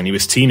him along, and he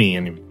was teeny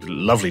and he was a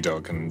lovely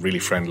dog and really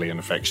friendly and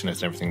affectionate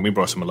and everything, we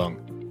brought him along.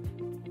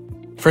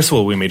 First of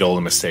all, we made all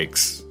the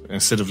mistakes.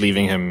 Instead of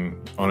leaving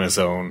him on his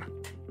own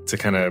to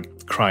kind of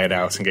cry it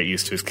out and get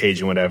used to his cage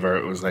and whatever,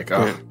 it was like,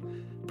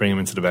 bring him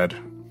into the bed.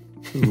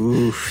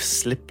 Ooh,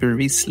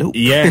 slippery slope.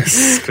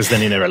 Yes, because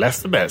then he never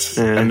left the bed.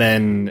 Yeah. And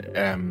then,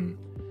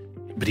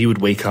 but he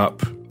would wake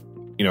up,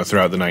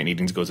 throughout the night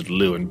needing to go to the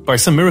loo, and by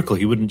some miracle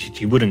he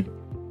wouldn't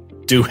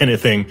do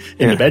anything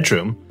in the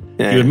bedroom.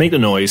 Yeah. He would make the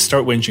noise,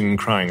 start whinging and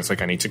crying. It's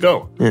like, I need to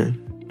go. Yeah.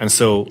 And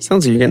so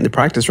Sounds like you're getting the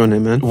practice run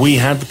in, man. we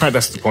had the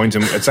practice. That's the point.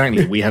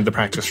 Exactly, we had the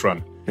practice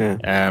run. Yeah.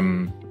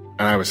 And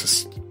I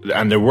was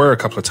and there were a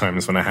couple of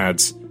times when I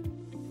had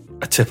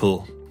a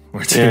tipple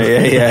or two,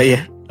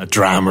 Yeah. a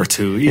dram or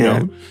two, you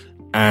know,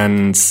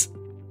 and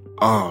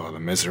the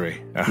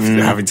misery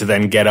after having to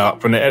then get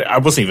up, and I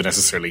wasn't even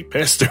necessarily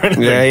pissed or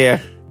anything. Yeah.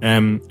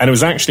 And it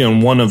was actually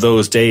on one of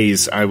those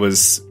days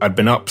I'd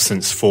been up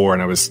since 4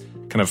 and I was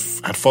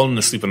had fallen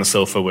asleep on the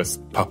sofa with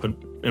Pup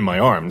in my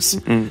arms.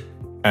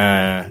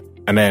 And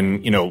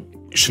then,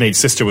 Sinead's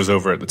sister was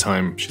over at the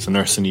time. She's a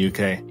nurse in the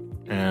UK.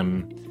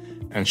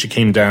 And she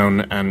came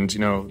down and,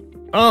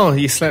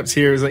 you slept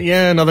here. I was like,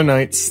 yeah, another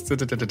night.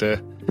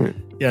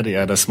 Yada,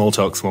 yada, small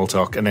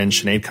talk. And then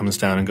Sinead comes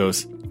down and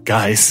goes,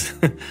 guys,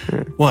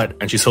 what?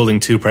 And she's holding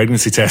 2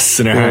 pregnancy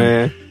tests in her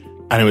hand.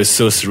 And it was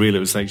so surreal. It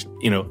was like,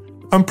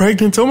 I'm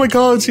pregnant. Oh my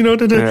God,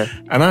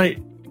 And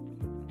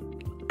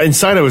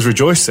inside I was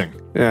rejoicing.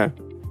 Yeah.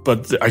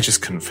 But I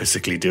just couldn't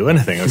physically do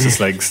anything. I was just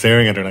like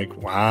staring at her like,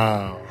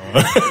 wow.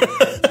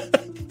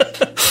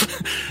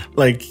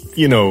 Like,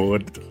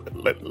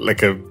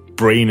 like a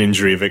brain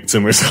injury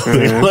victim or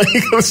something. Like,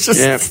 I was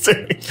just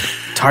staring.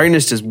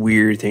 Tiredness does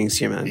weird things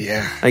to you, man.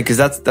 Yeah. Like, because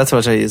that's what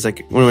I'll tell you. Is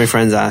like, one of my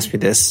friends asked me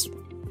this,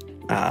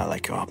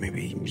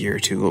 maybe a year or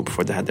 2 ago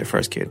before they had their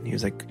first kid. And he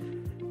was like,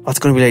 what's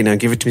going to be like now?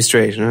 Give it to me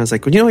straight. And I was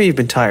like, well, you've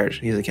been tired.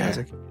 And he was like, yeah. I was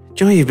like, do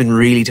you know you've been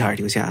really tired?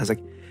 He was, yeah. I was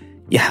like,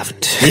 you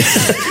haven't.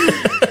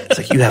 It's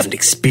like, you haven't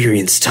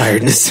experienced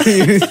tiredness.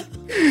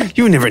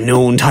 You've never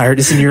known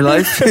tiredness in your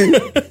life.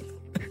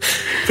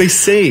 They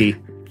say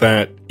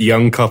that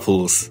young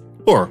couples,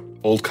 or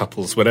old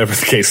couples, whatever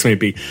the case may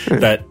be,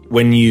 that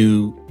when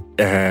you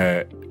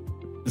the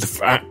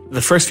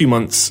first few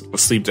months of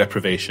sleep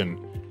deprivation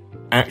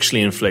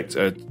actually inflict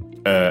a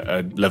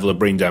level of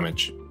brain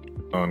damage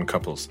on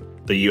couples.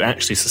 That you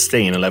actually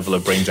sustain a level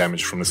of brain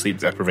damage from the sleep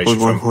deprivation.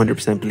 I would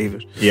 100% believe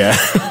it. Yeah.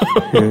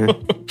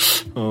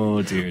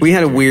 Oh dear. We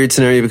had a weird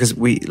scenario because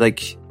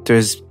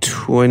there's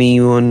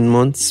 21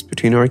 months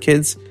between our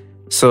kids.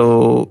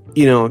 So,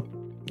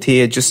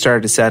 Tia just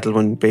started to settle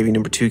when baby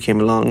number 2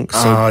 came along.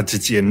 So,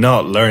 did you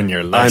not learn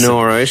your lesson? I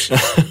know, right?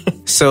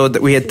 So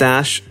that we had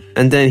that.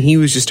 And then he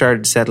was just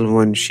started to settle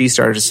when she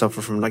started to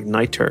suffer from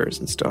night terrors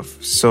and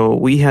stuff. So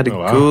we had a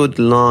good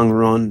long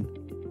run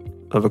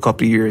of a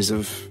couple of years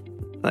of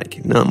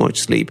not much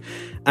sleep.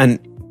 And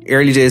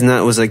early days in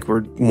that was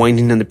we're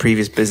winding down the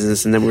previous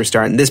business and then we're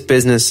starting this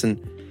business and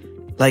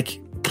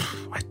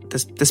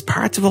there's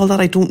parts of all that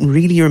I don't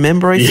really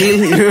remember, I feel.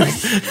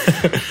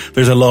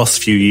 There's a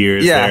lost few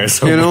years there.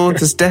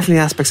 There's definitely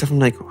aspects of I'm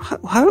like,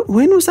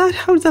 when was that?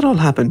 How did that all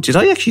happen? Did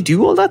I actually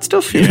do all that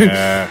stuff?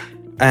 Yeah.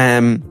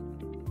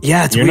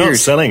 It's You're weird. not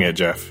selling it,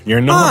 Jeff.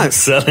 You're not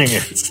selling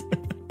it.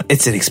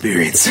 It's an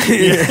experience.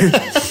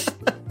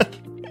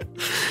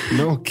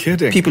 No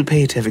kidding. People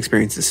pay to have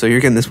experiences, so you're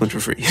getting this one for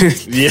free.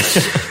 Yeah.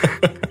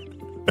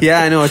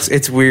 Yeah, I know,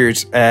 it's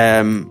weird.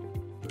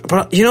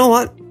 But you know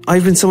what?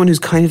 I've been someone who's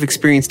kind of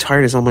experienced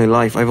tiredness all my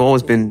life. I've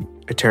always been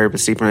a terrible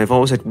sleeper, and I've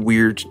always had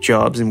weird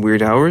jobs and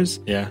weird hours.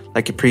 Yeah.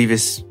 Like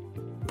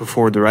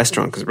before the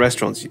restaurant, because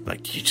restaurants, you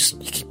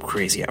keep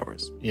crazy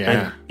hours.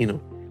 Yeah. And,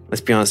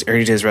 let's be honest,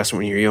 early days restaurant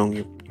when you're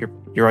young,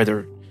 you're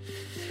either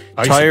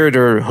tired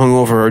or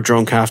hungover or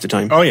drunk half the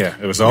time. Oh yeah,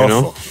 it was awful,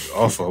 know?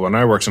 awful. When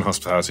I worked in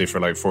hospitality for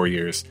like 4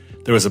 years,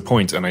 there was a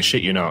point, and I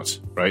shit you not,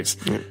 right?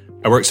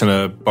 I worked in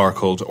a bar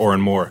called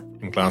Oranmore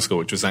in Glasgow,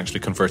 which was actually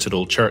a converted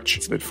old church.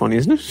 It's a bit funny,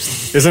 isn't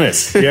it? Isn't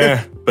it?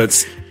 Yeah,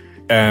 but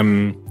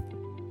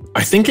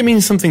I think it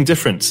means something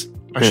different.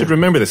 I should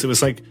remember this. It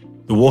was like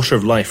the water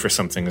of life or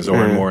something is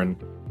Oranmore, and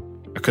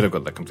I could have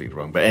got that completely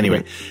wrong. But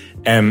anyway,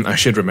 I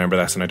should remember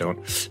that, and I don't.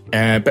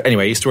 But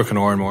anyway, I used to work in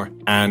Oranmore,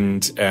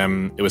 and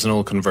it was an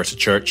old converted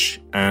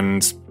church,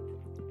 and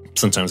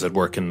sometimes I'd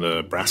work in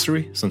the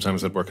brasserie,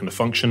 sometimes I'd work in the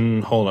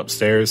function hall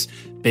upstairs,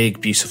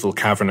 big, beautiful,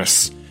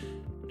 cavernous.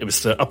 It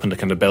was up in the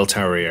kind of bell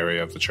tower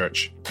area of the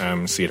church,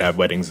 so you'd have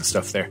weddings and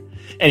stuff there.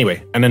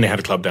 Anyway, and then they had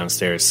a club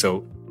downstairs,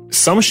 so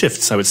some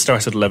shifts I would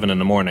start at 11 in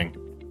the morning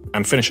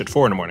and finish at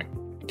 4 in the morning.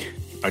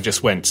 I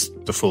just went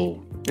the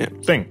full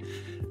thing.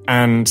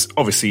 And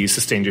obviously you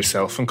sustained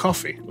yourself on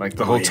coffee, like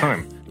the whole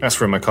time. That's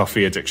where my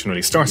coffee addiction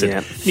really started.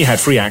 Yeah. You had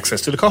free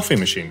access to the coffee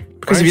machine.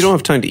 Because if you don't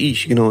have time to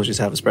eat, you can always just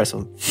have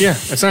espresso. Yeah,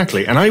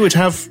 exactly. And I would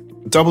have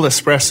double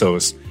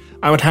espressos.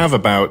 I would have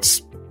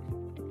about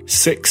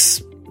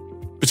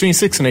between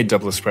 6 and 8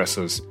 double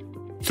espressos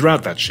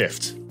throughout that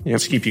shift to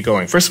keep you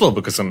going. First of all,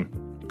 because I'm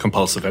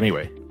compulsive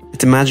anyway.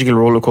 It's a magical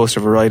roller coaster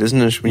of a ride,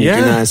 isn't it? When you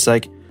do that, it's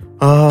like,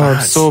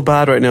 it's so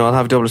bad right now. I'll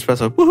have a double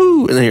espresso.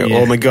 Woohoo! And then you're,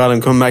 oh my God,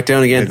 I'm coming back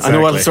down again. Exactly. I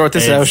know how to sort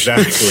this out.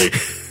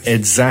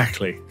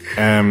 Exactly.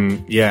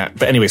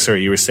 But anyway,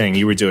 sorry, you were saying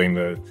you were doing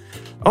the...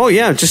 Oh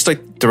yeah, just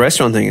like the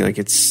restaurant thing. Like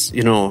it's,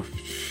 the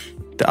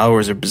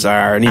hours are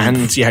bizarre. And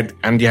you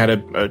had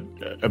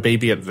a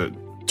baby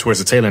towards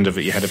the tail end of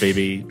it. You had a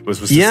baby. Was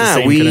this the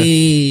same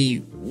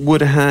we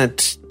would have had...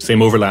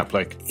 Same overlap,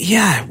 like?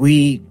 Yeah,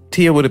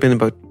 Tia would have been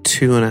about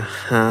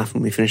 2.5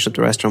 when we finished up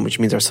the restaurant, which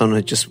means our son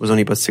was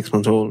only about 6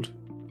 months old.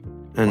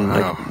 And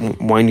like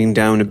winding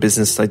down a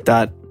business like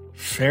that.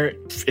 Fair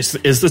is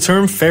the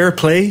term fair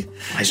play?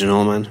 I don't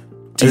know, man.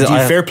 Do you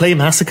fair play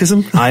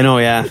masochism? I know,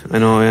 yeah.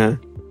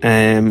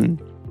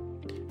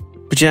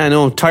 But yeah, I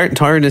know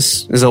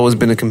tiredness has always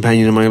been a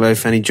companion in my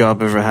life. Any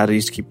job I've ever had, I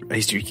used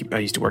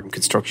to work in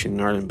construction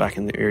in Ireland back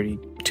in the early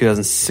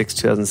 2006,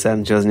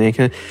 2007,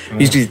 2008. We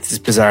used to do these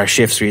bizarre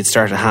shifts where you'd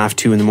start at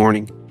 2:30 in the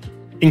morning.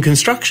 In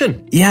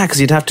construction? Yeah, because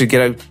you'd have to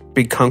get out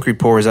big concrete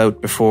pours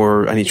out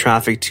before any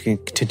traffic to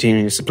continue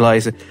your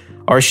supplies.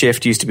 Our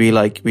shift used to be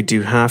like we'd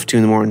do 2:30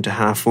 in the morning to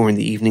 4:30 in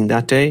the evening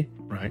that day.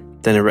 Right.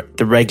 Then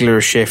the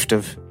regular shift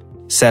of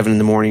 7 in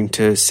the morning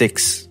to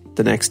 6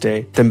 the next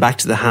day. Then back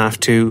to the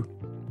 2:30.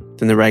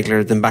 Then the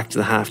regular. Then back to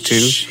the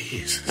 2:30.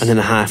 Jesus. And then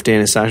a half day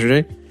on a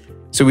Saturday.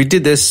 So we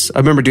did this. I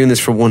remember doing this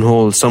for one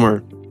whole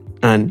summer.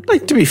 And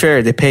like to be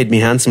fair, they paid me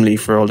handsomely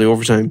for all the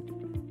overtime.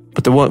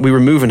 But we were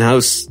moving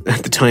house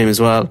at the time as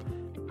well.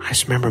 I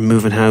just remember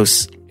moving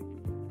house.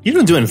 You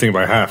don't do anything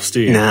about halves, do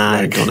you? Nah,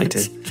 I don't like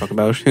to talk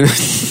about.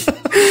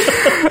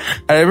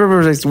 I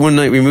remember like one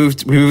night we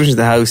moved into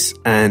the house,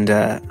 and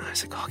I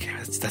was like, okay,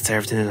 that's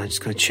everything. And I'm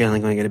just going to chill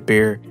and going to get a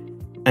beer.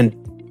 And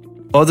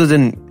other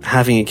than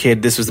having a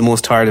kid, this was the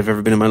most tired I've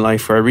ever been in my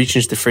life. Where I reached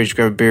into the fridge to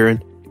grab a beer,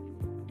 and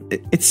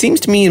it seems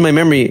to me in my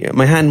memory,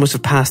 my hand must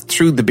have passed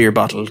through the beer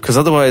bottle, because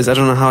otherwise I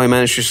don't know how I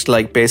managed to just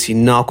like basically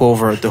knock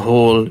over the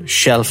whole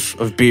shelf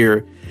of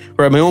beer.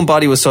 Where my own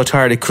body was so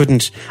tired I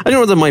couldn't. I don't know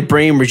whether my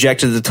brain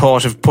rejected the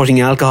thought of putting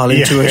alcohol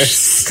into it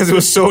because it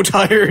was so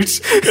tired,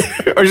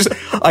 or just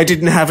I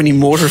didn't have any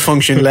motor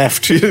function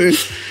left.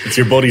 It's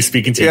your body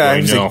speaking to you. Yeah,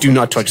 I was like, do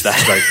not touch that.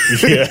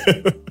 Yeah.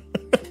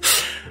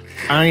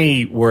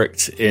 I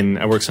worked on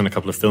a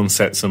couple of film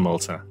sets in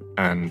Malta,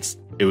 and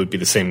it would be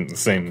the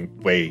same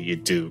way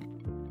you'd do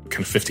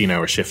kind of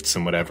 15-hour shifts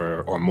and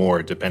whatever or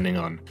more, depending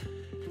on,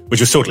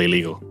 which was totally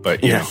illegal.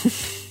 But you know,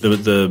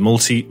 the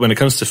when it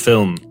comes to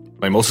film,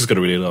 like Malta's got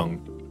a really long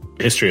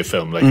history of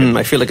film. Like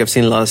I feel like I've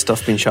seen a lot of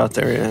stuff being shot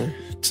there.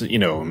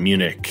 Yeah,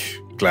 Munich,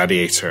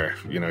 Gladiator,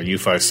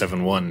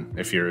 U571.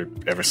 If you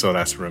ever saw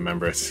that,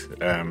 remember it.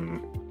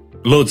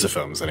 Loads of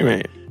films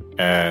anyway.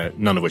 Right.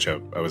 None of which I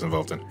was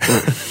involved in.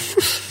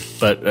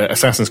 But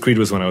Assassin's Creed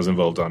was one I was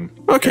involved on.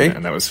 Okay.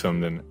 And that was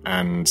filmed in.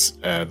 And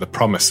The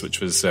Promise, which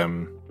was...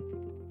 now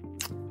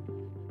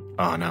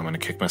I'm going to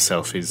kick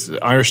myself. He's an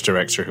Irish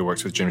director who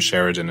worked with Jim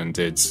Sheridan and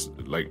did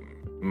like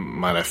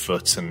My Left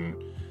Foot and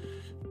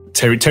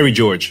Terry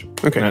George.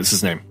 Okay. That's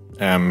his name.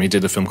 He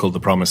did a film called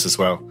The Promise as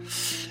well.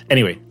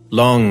 Anyway,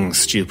 long,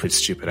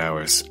 stupid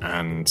hours.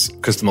 And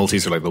because the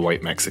Maltese are like the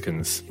white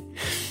Mexicans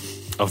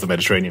of the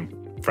Mediterranean,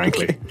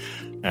 frankly.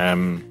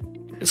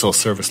 It's all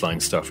service line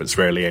stuff. It's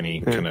rarely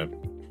any kind of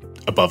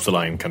above the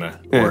line kind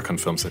of work on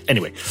films.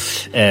 Anyway,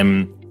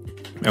 and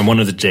one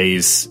of the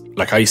days,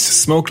 like I used to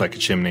smoke like a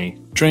chimney,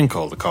 drink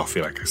all the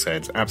coffee, like I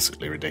said,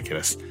 absolutely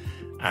ridiculous.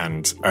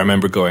 And I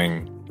remember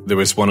there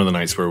was one of the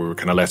nights where we were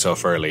kind of let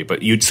off early,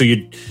 but you'd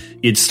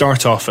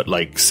start off at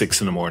like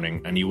 6 in the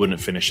morning and you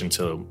wouldn't finish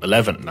until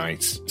 11 at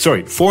night.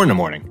 Sorry, 4 in the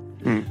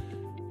morning.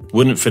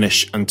 Wouldn't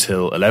finish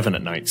until 11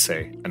 at night,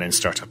 say, and then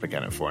start up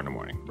again at 4 in the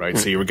morning, right?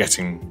 So you were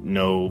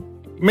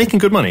making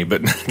good money,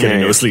 but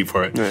getting no sleep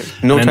for it. Right.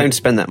 No time to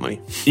spend that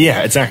money.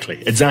 Yeah,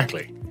 exactly.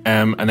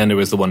 And then there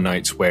was the one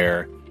night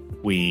where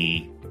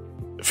we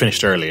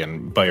finished early,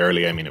 and by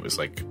early I mean it was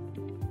like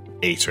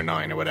 8 or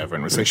 9 or whatever,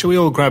 and it was like, shall we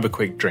all grab a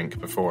quick drink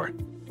before?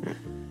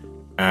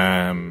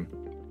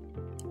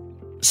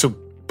 So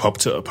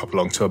pop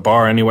along to a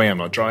bar anyway. I'm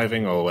not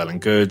driving, all well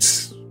and good.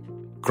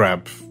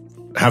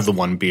 Have the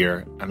one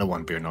beer, and the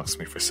one beer knocks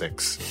me for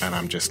 6, and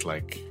I'm just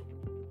like,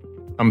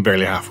 I'm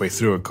barely halfway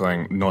through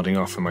it, nodding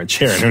off in my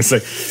chair, and it's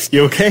like,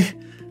 you okay?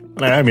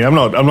 I mean, I'm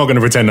not going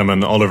to pretend I'm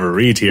an Oliver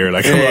Reed here,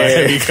 like,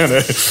 I'm kind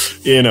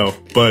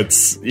of,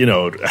 but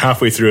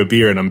halfway through a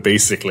beer, and I'm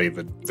basically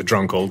the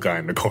drunk old guy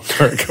in the corner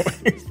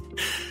going.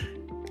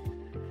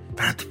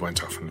 That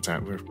went off on a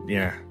tangent.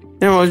 Yeah.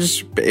 Yeah, well,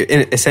 just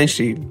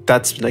essentially,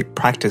 that's like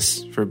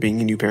practice for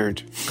being a new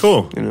parent.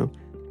 Cool.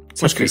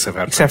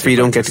 Except for you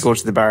don't get to go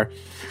to the bar.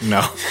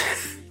 No.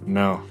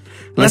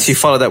 Unless you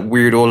follow that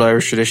weird old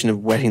Irish tradition of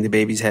wetting the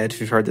baby's head. If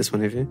you've heard this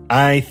one, have you?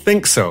 I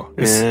think so.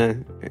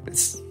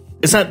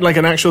 Is that like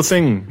an actual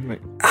thing?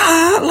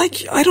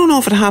 I don't know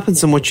if it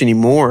happens so much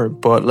anymore,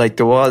 but like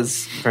there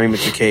was very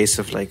much a case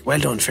of like, well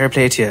done, fair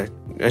play to you.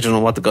 I don't know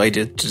what the guy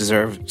did to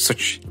deserve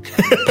such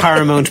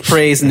paramount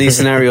praise in these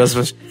scenarios,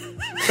 but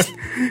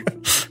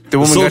the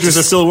woman soldiers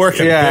are still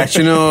working. Yeah,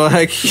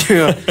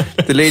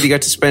 the lady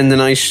got to spend the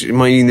night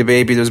minding the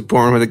baby that was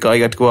born, where the guy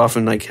got to go off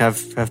and like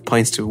have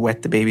pints to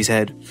wet the baby's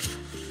head.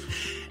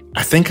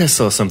 I think I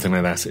saw something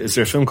like that. Is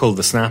there a film called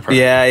The Snapper?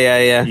 Yeah.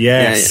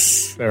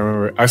 Yes. Yeah. I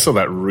remember. I saw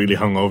that really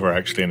hungover,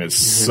 actually, and it's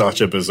such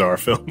a bizarre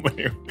film.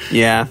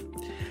 Yeah.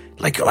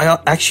 Like, I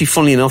actually,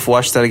 funnily enough,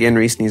 watched that again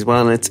recently as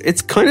well, and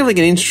it's kind of like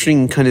an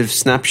interesting kind of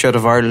snapshot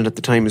of Ireland at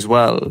the time as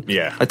well.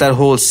 Yeah. Like that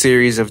whole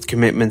series of the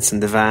commitments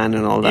and the van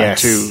and all that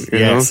too. You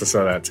know? I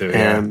saw that too,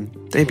 yeah.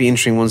 They'd be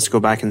interesting ones to go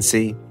back and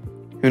see.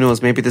 Who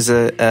knows, maybe there's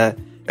a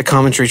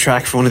commentary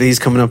track for one of these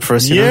coming up for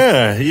us, you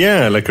know?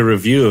 Yeah, like a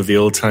review of the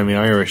old-timey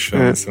Irish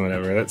films and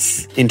whatever.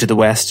 That's Into the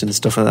West and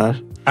stuff like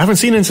that. I haven't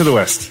seen Into the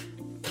West.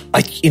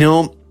 I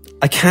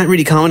can't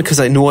really comment because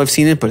I know I've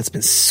seen it, but it's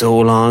been so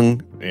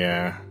long.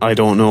 Yeah. I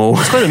don't know.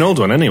 It's quite an old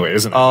one anyway,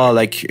 isn't it? Oh,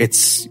 like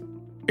it's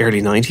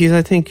early 90s,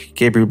 I think.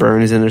 Gabriel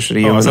Byrne is in it.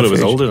 I thought it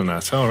was older than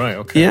that. Oh, right,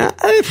 okay. Yeah,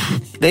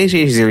 late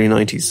 80s, early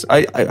 90s.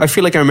 I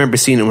feel like I remember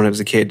seeing it when I was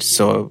a kid,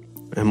 so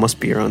it must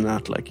be around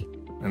that. Like,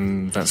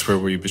 and that's where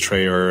we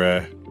betray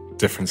our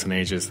difference in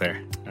ages there.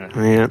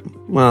 Yeah,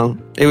 well,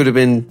 it would have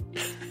been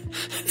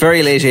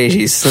very late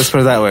 80s, let's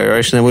put it that way,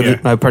 right?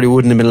 And I probably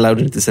wouldn't have been allowed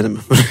into the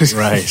cinema.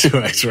 right.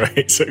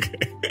 Okay.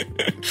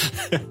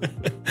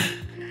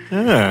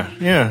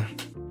 Yeah.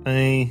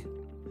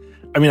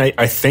 I mean,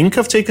 I think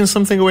I've taken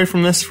something away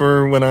from this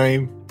for when I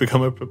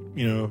become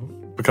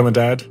a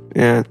dad.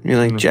 Yeah, you're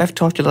like, Jeff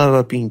talked a lot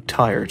about being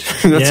tired.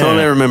 That's all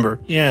I remember.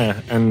 Yeah,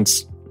 and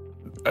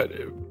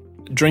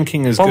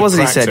drinking is what good was it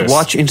practice. he said?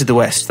 Watch Into the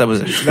West. That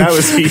was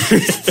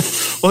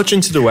it. Watch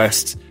Into the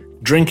West.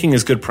 Drinking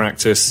is good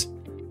practice.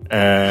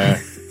 And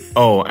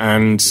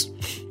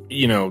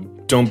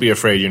don't be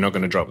afraid you're not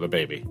going to drop the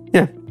baby.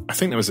 Yeah, I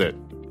think that was it.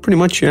 Pretty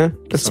much, yeah.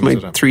 That's my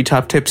 3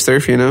 top tips there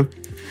for you know.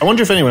 I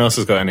wonder if anyone else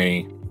has got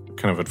any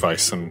kind of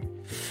advice on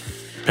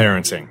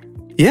parenting.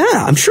 Yeah,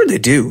 I'm sure they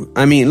do.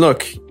 I mean,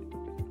 look,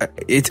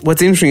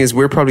 what's interesting is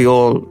we're probably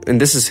all, and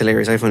this is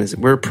hilarious, I find, is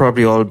we're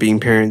probably all being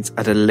parents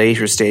at a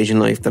later stage in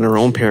life than our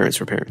own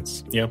parents were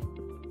parents. Yeah.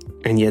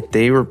 And yet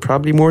they were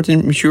probably more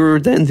mature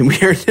then than we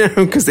are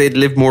now, because they'd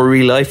lived more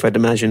real life, I'd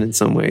imagine, in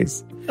some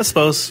ways. I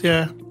suppose.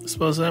 I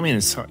mean,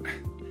 it's hard.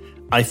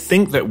 I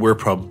think that we're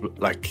probably,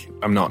 like,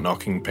 I'm not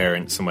knocking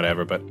parents and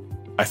whatever, but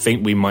I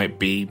think we might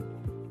be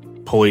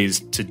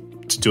poised to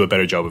do a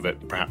better job of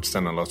it, perhaps,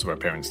 than a lot of our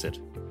parents did.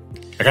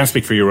 I can't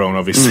speak for your own,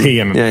 obviously,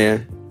 and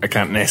I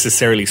can't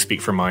necessarily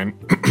speak for mine,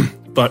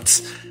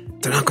 but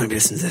they're not going to be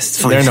listening to this.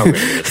 It's fine. They're not going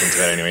to be listening to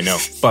that anyway. No,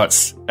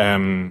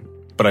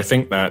 but I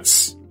think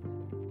that's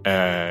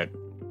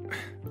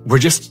we're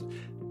just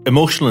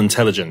emotional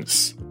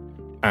intelligence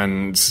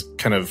and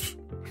kind of,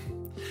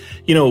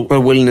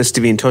 willingness to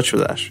be in touch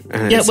with that.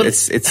 And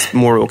it's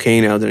more okay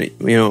now than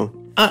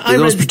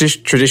those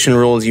traditional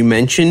roles you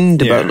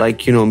mentioned about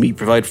me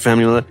provide for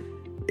family and all that.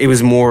 It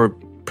was more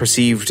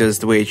perceived as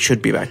the way it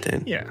should be back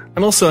then. Yeah,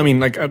 and also, I mean,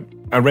 like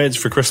I read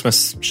for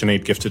Christmas,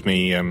 Sinead gifted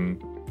me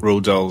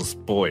Roald Dahl's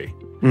Boy,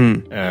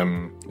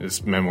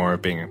 his memoir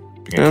of being a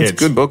kid. It's a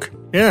good book.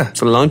 Yeah,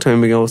 it's a long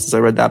time ago since I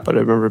read that, but I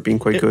remember it being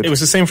quite good. It was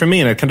the same for me,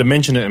 and I kind of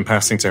mentioned it in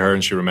passing to her,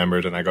 and she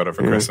remembered, and I got it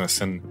for Christmas,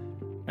 and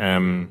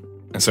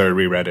so I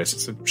reread it.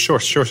 It's a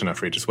short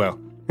enough read as well,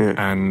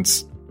 and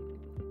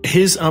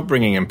his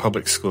upbringing in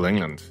public school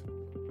England.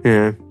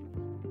 Yeah.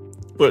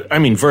 But I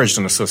mean, verged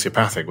on a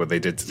sociopathic what they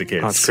did to the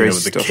kids,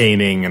 with the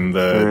caning and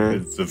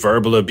the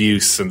verbal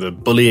abuse and the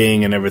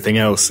bullying and everything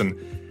else, and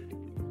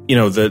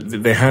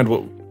they had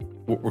what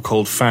were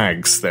called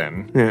fags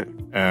then,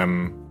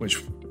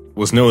 which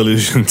was no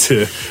allusion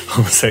to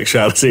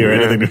homosexuality or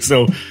anything. There was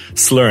no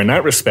slur in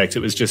that respect. It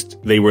was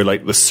just they were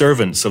like the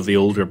servants of the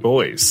older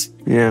boys.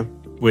 Yeah,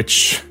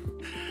 which,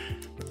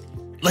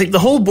 like, the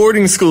whole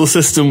boarding school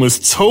system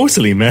was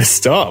totally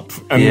messed up,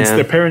 and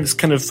the parents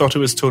kind of thought it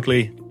was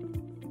totally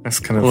That's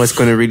kind of... Well, it's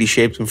going to really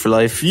shape them for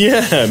life.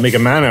 Yeah, make a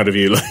man out of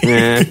you. Like,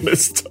 Yeah.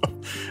 this stuff.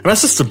 And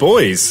that's just the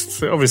boys.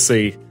 So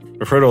obviously,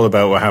 we've heard all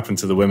about what happened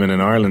to the women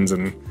in Ireland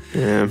and,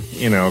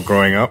 Yeah.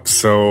 growing up.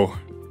 So,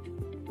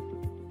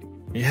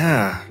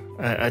 yeah.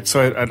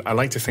 I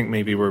like to think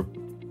maybe we're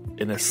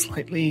in a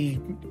slightly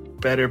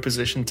better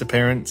position to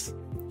parent.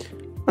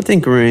 I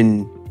think we're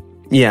in,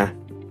 I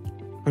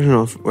don't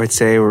know if I'd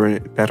say we're in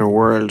a better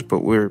world,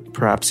 but we're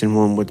perhaps in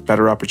one with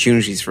better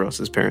opportunities for us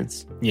as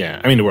parents. Yeah,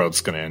 I mean, the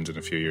world's going to end in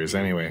a few years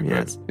anyway.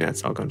 Yeah, But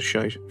it's all gone to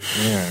shite.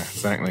 yeah,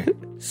 exactly.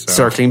 So,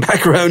 Circling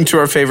back around to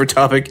our favourite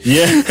topic.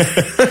 yeah.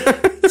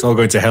 It's all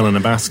going to hell in a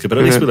basket, but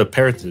at least we'll have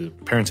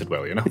parented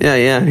well,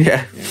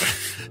 Yeah.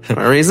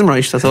 I raised them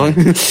right, that's all.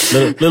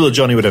 Little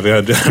Johnny would have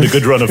had a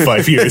good run of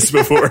 5 years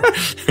before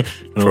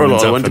Before it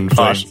all went to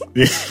pot.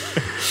 Yeah.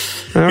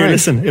 All Here, right.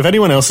 listen, if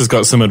anyone else has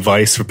got some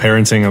advice for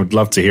parenting, I would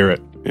love to hear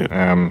it.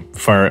 Yeah.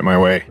 Fire it my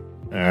way.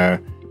 I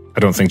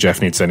don't think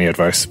Jeff needs any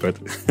advice, but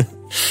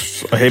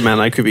Hey man,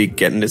 I could be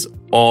getting this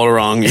all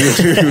wrong.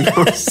 Who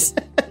knows?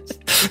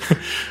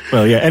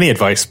 well, yeah, any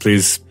advice,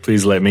 please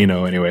let me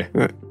know anyway.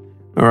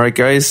 All right,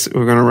 guys,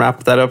 we're going to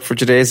wrap that up for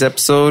today's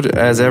episode.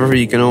 As ever,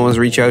 you can always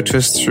reach out to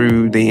us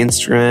through the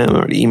Instagram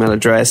or the email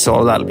address.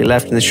 All that will be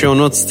left in the show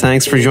notes.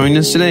 Thanks for joining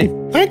us today.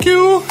 Thank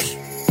you.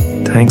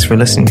 Thanks for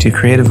listening to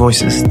Creative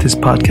Voices. This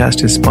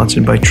podcast is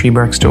sponsored by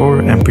Treebark Store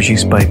and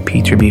produced by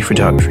P3B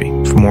Photography.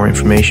 For more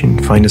information,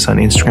 find us on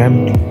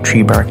Instagram,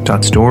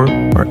 treebark.store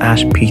or at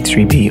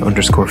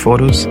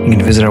P3B_photos. You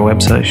can visit our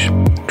website,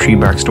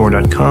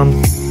 treebarkstore.com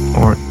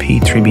or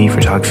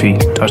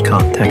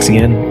p3bphotography.com. Thanks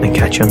again and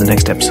catch you on the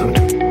next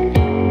episode.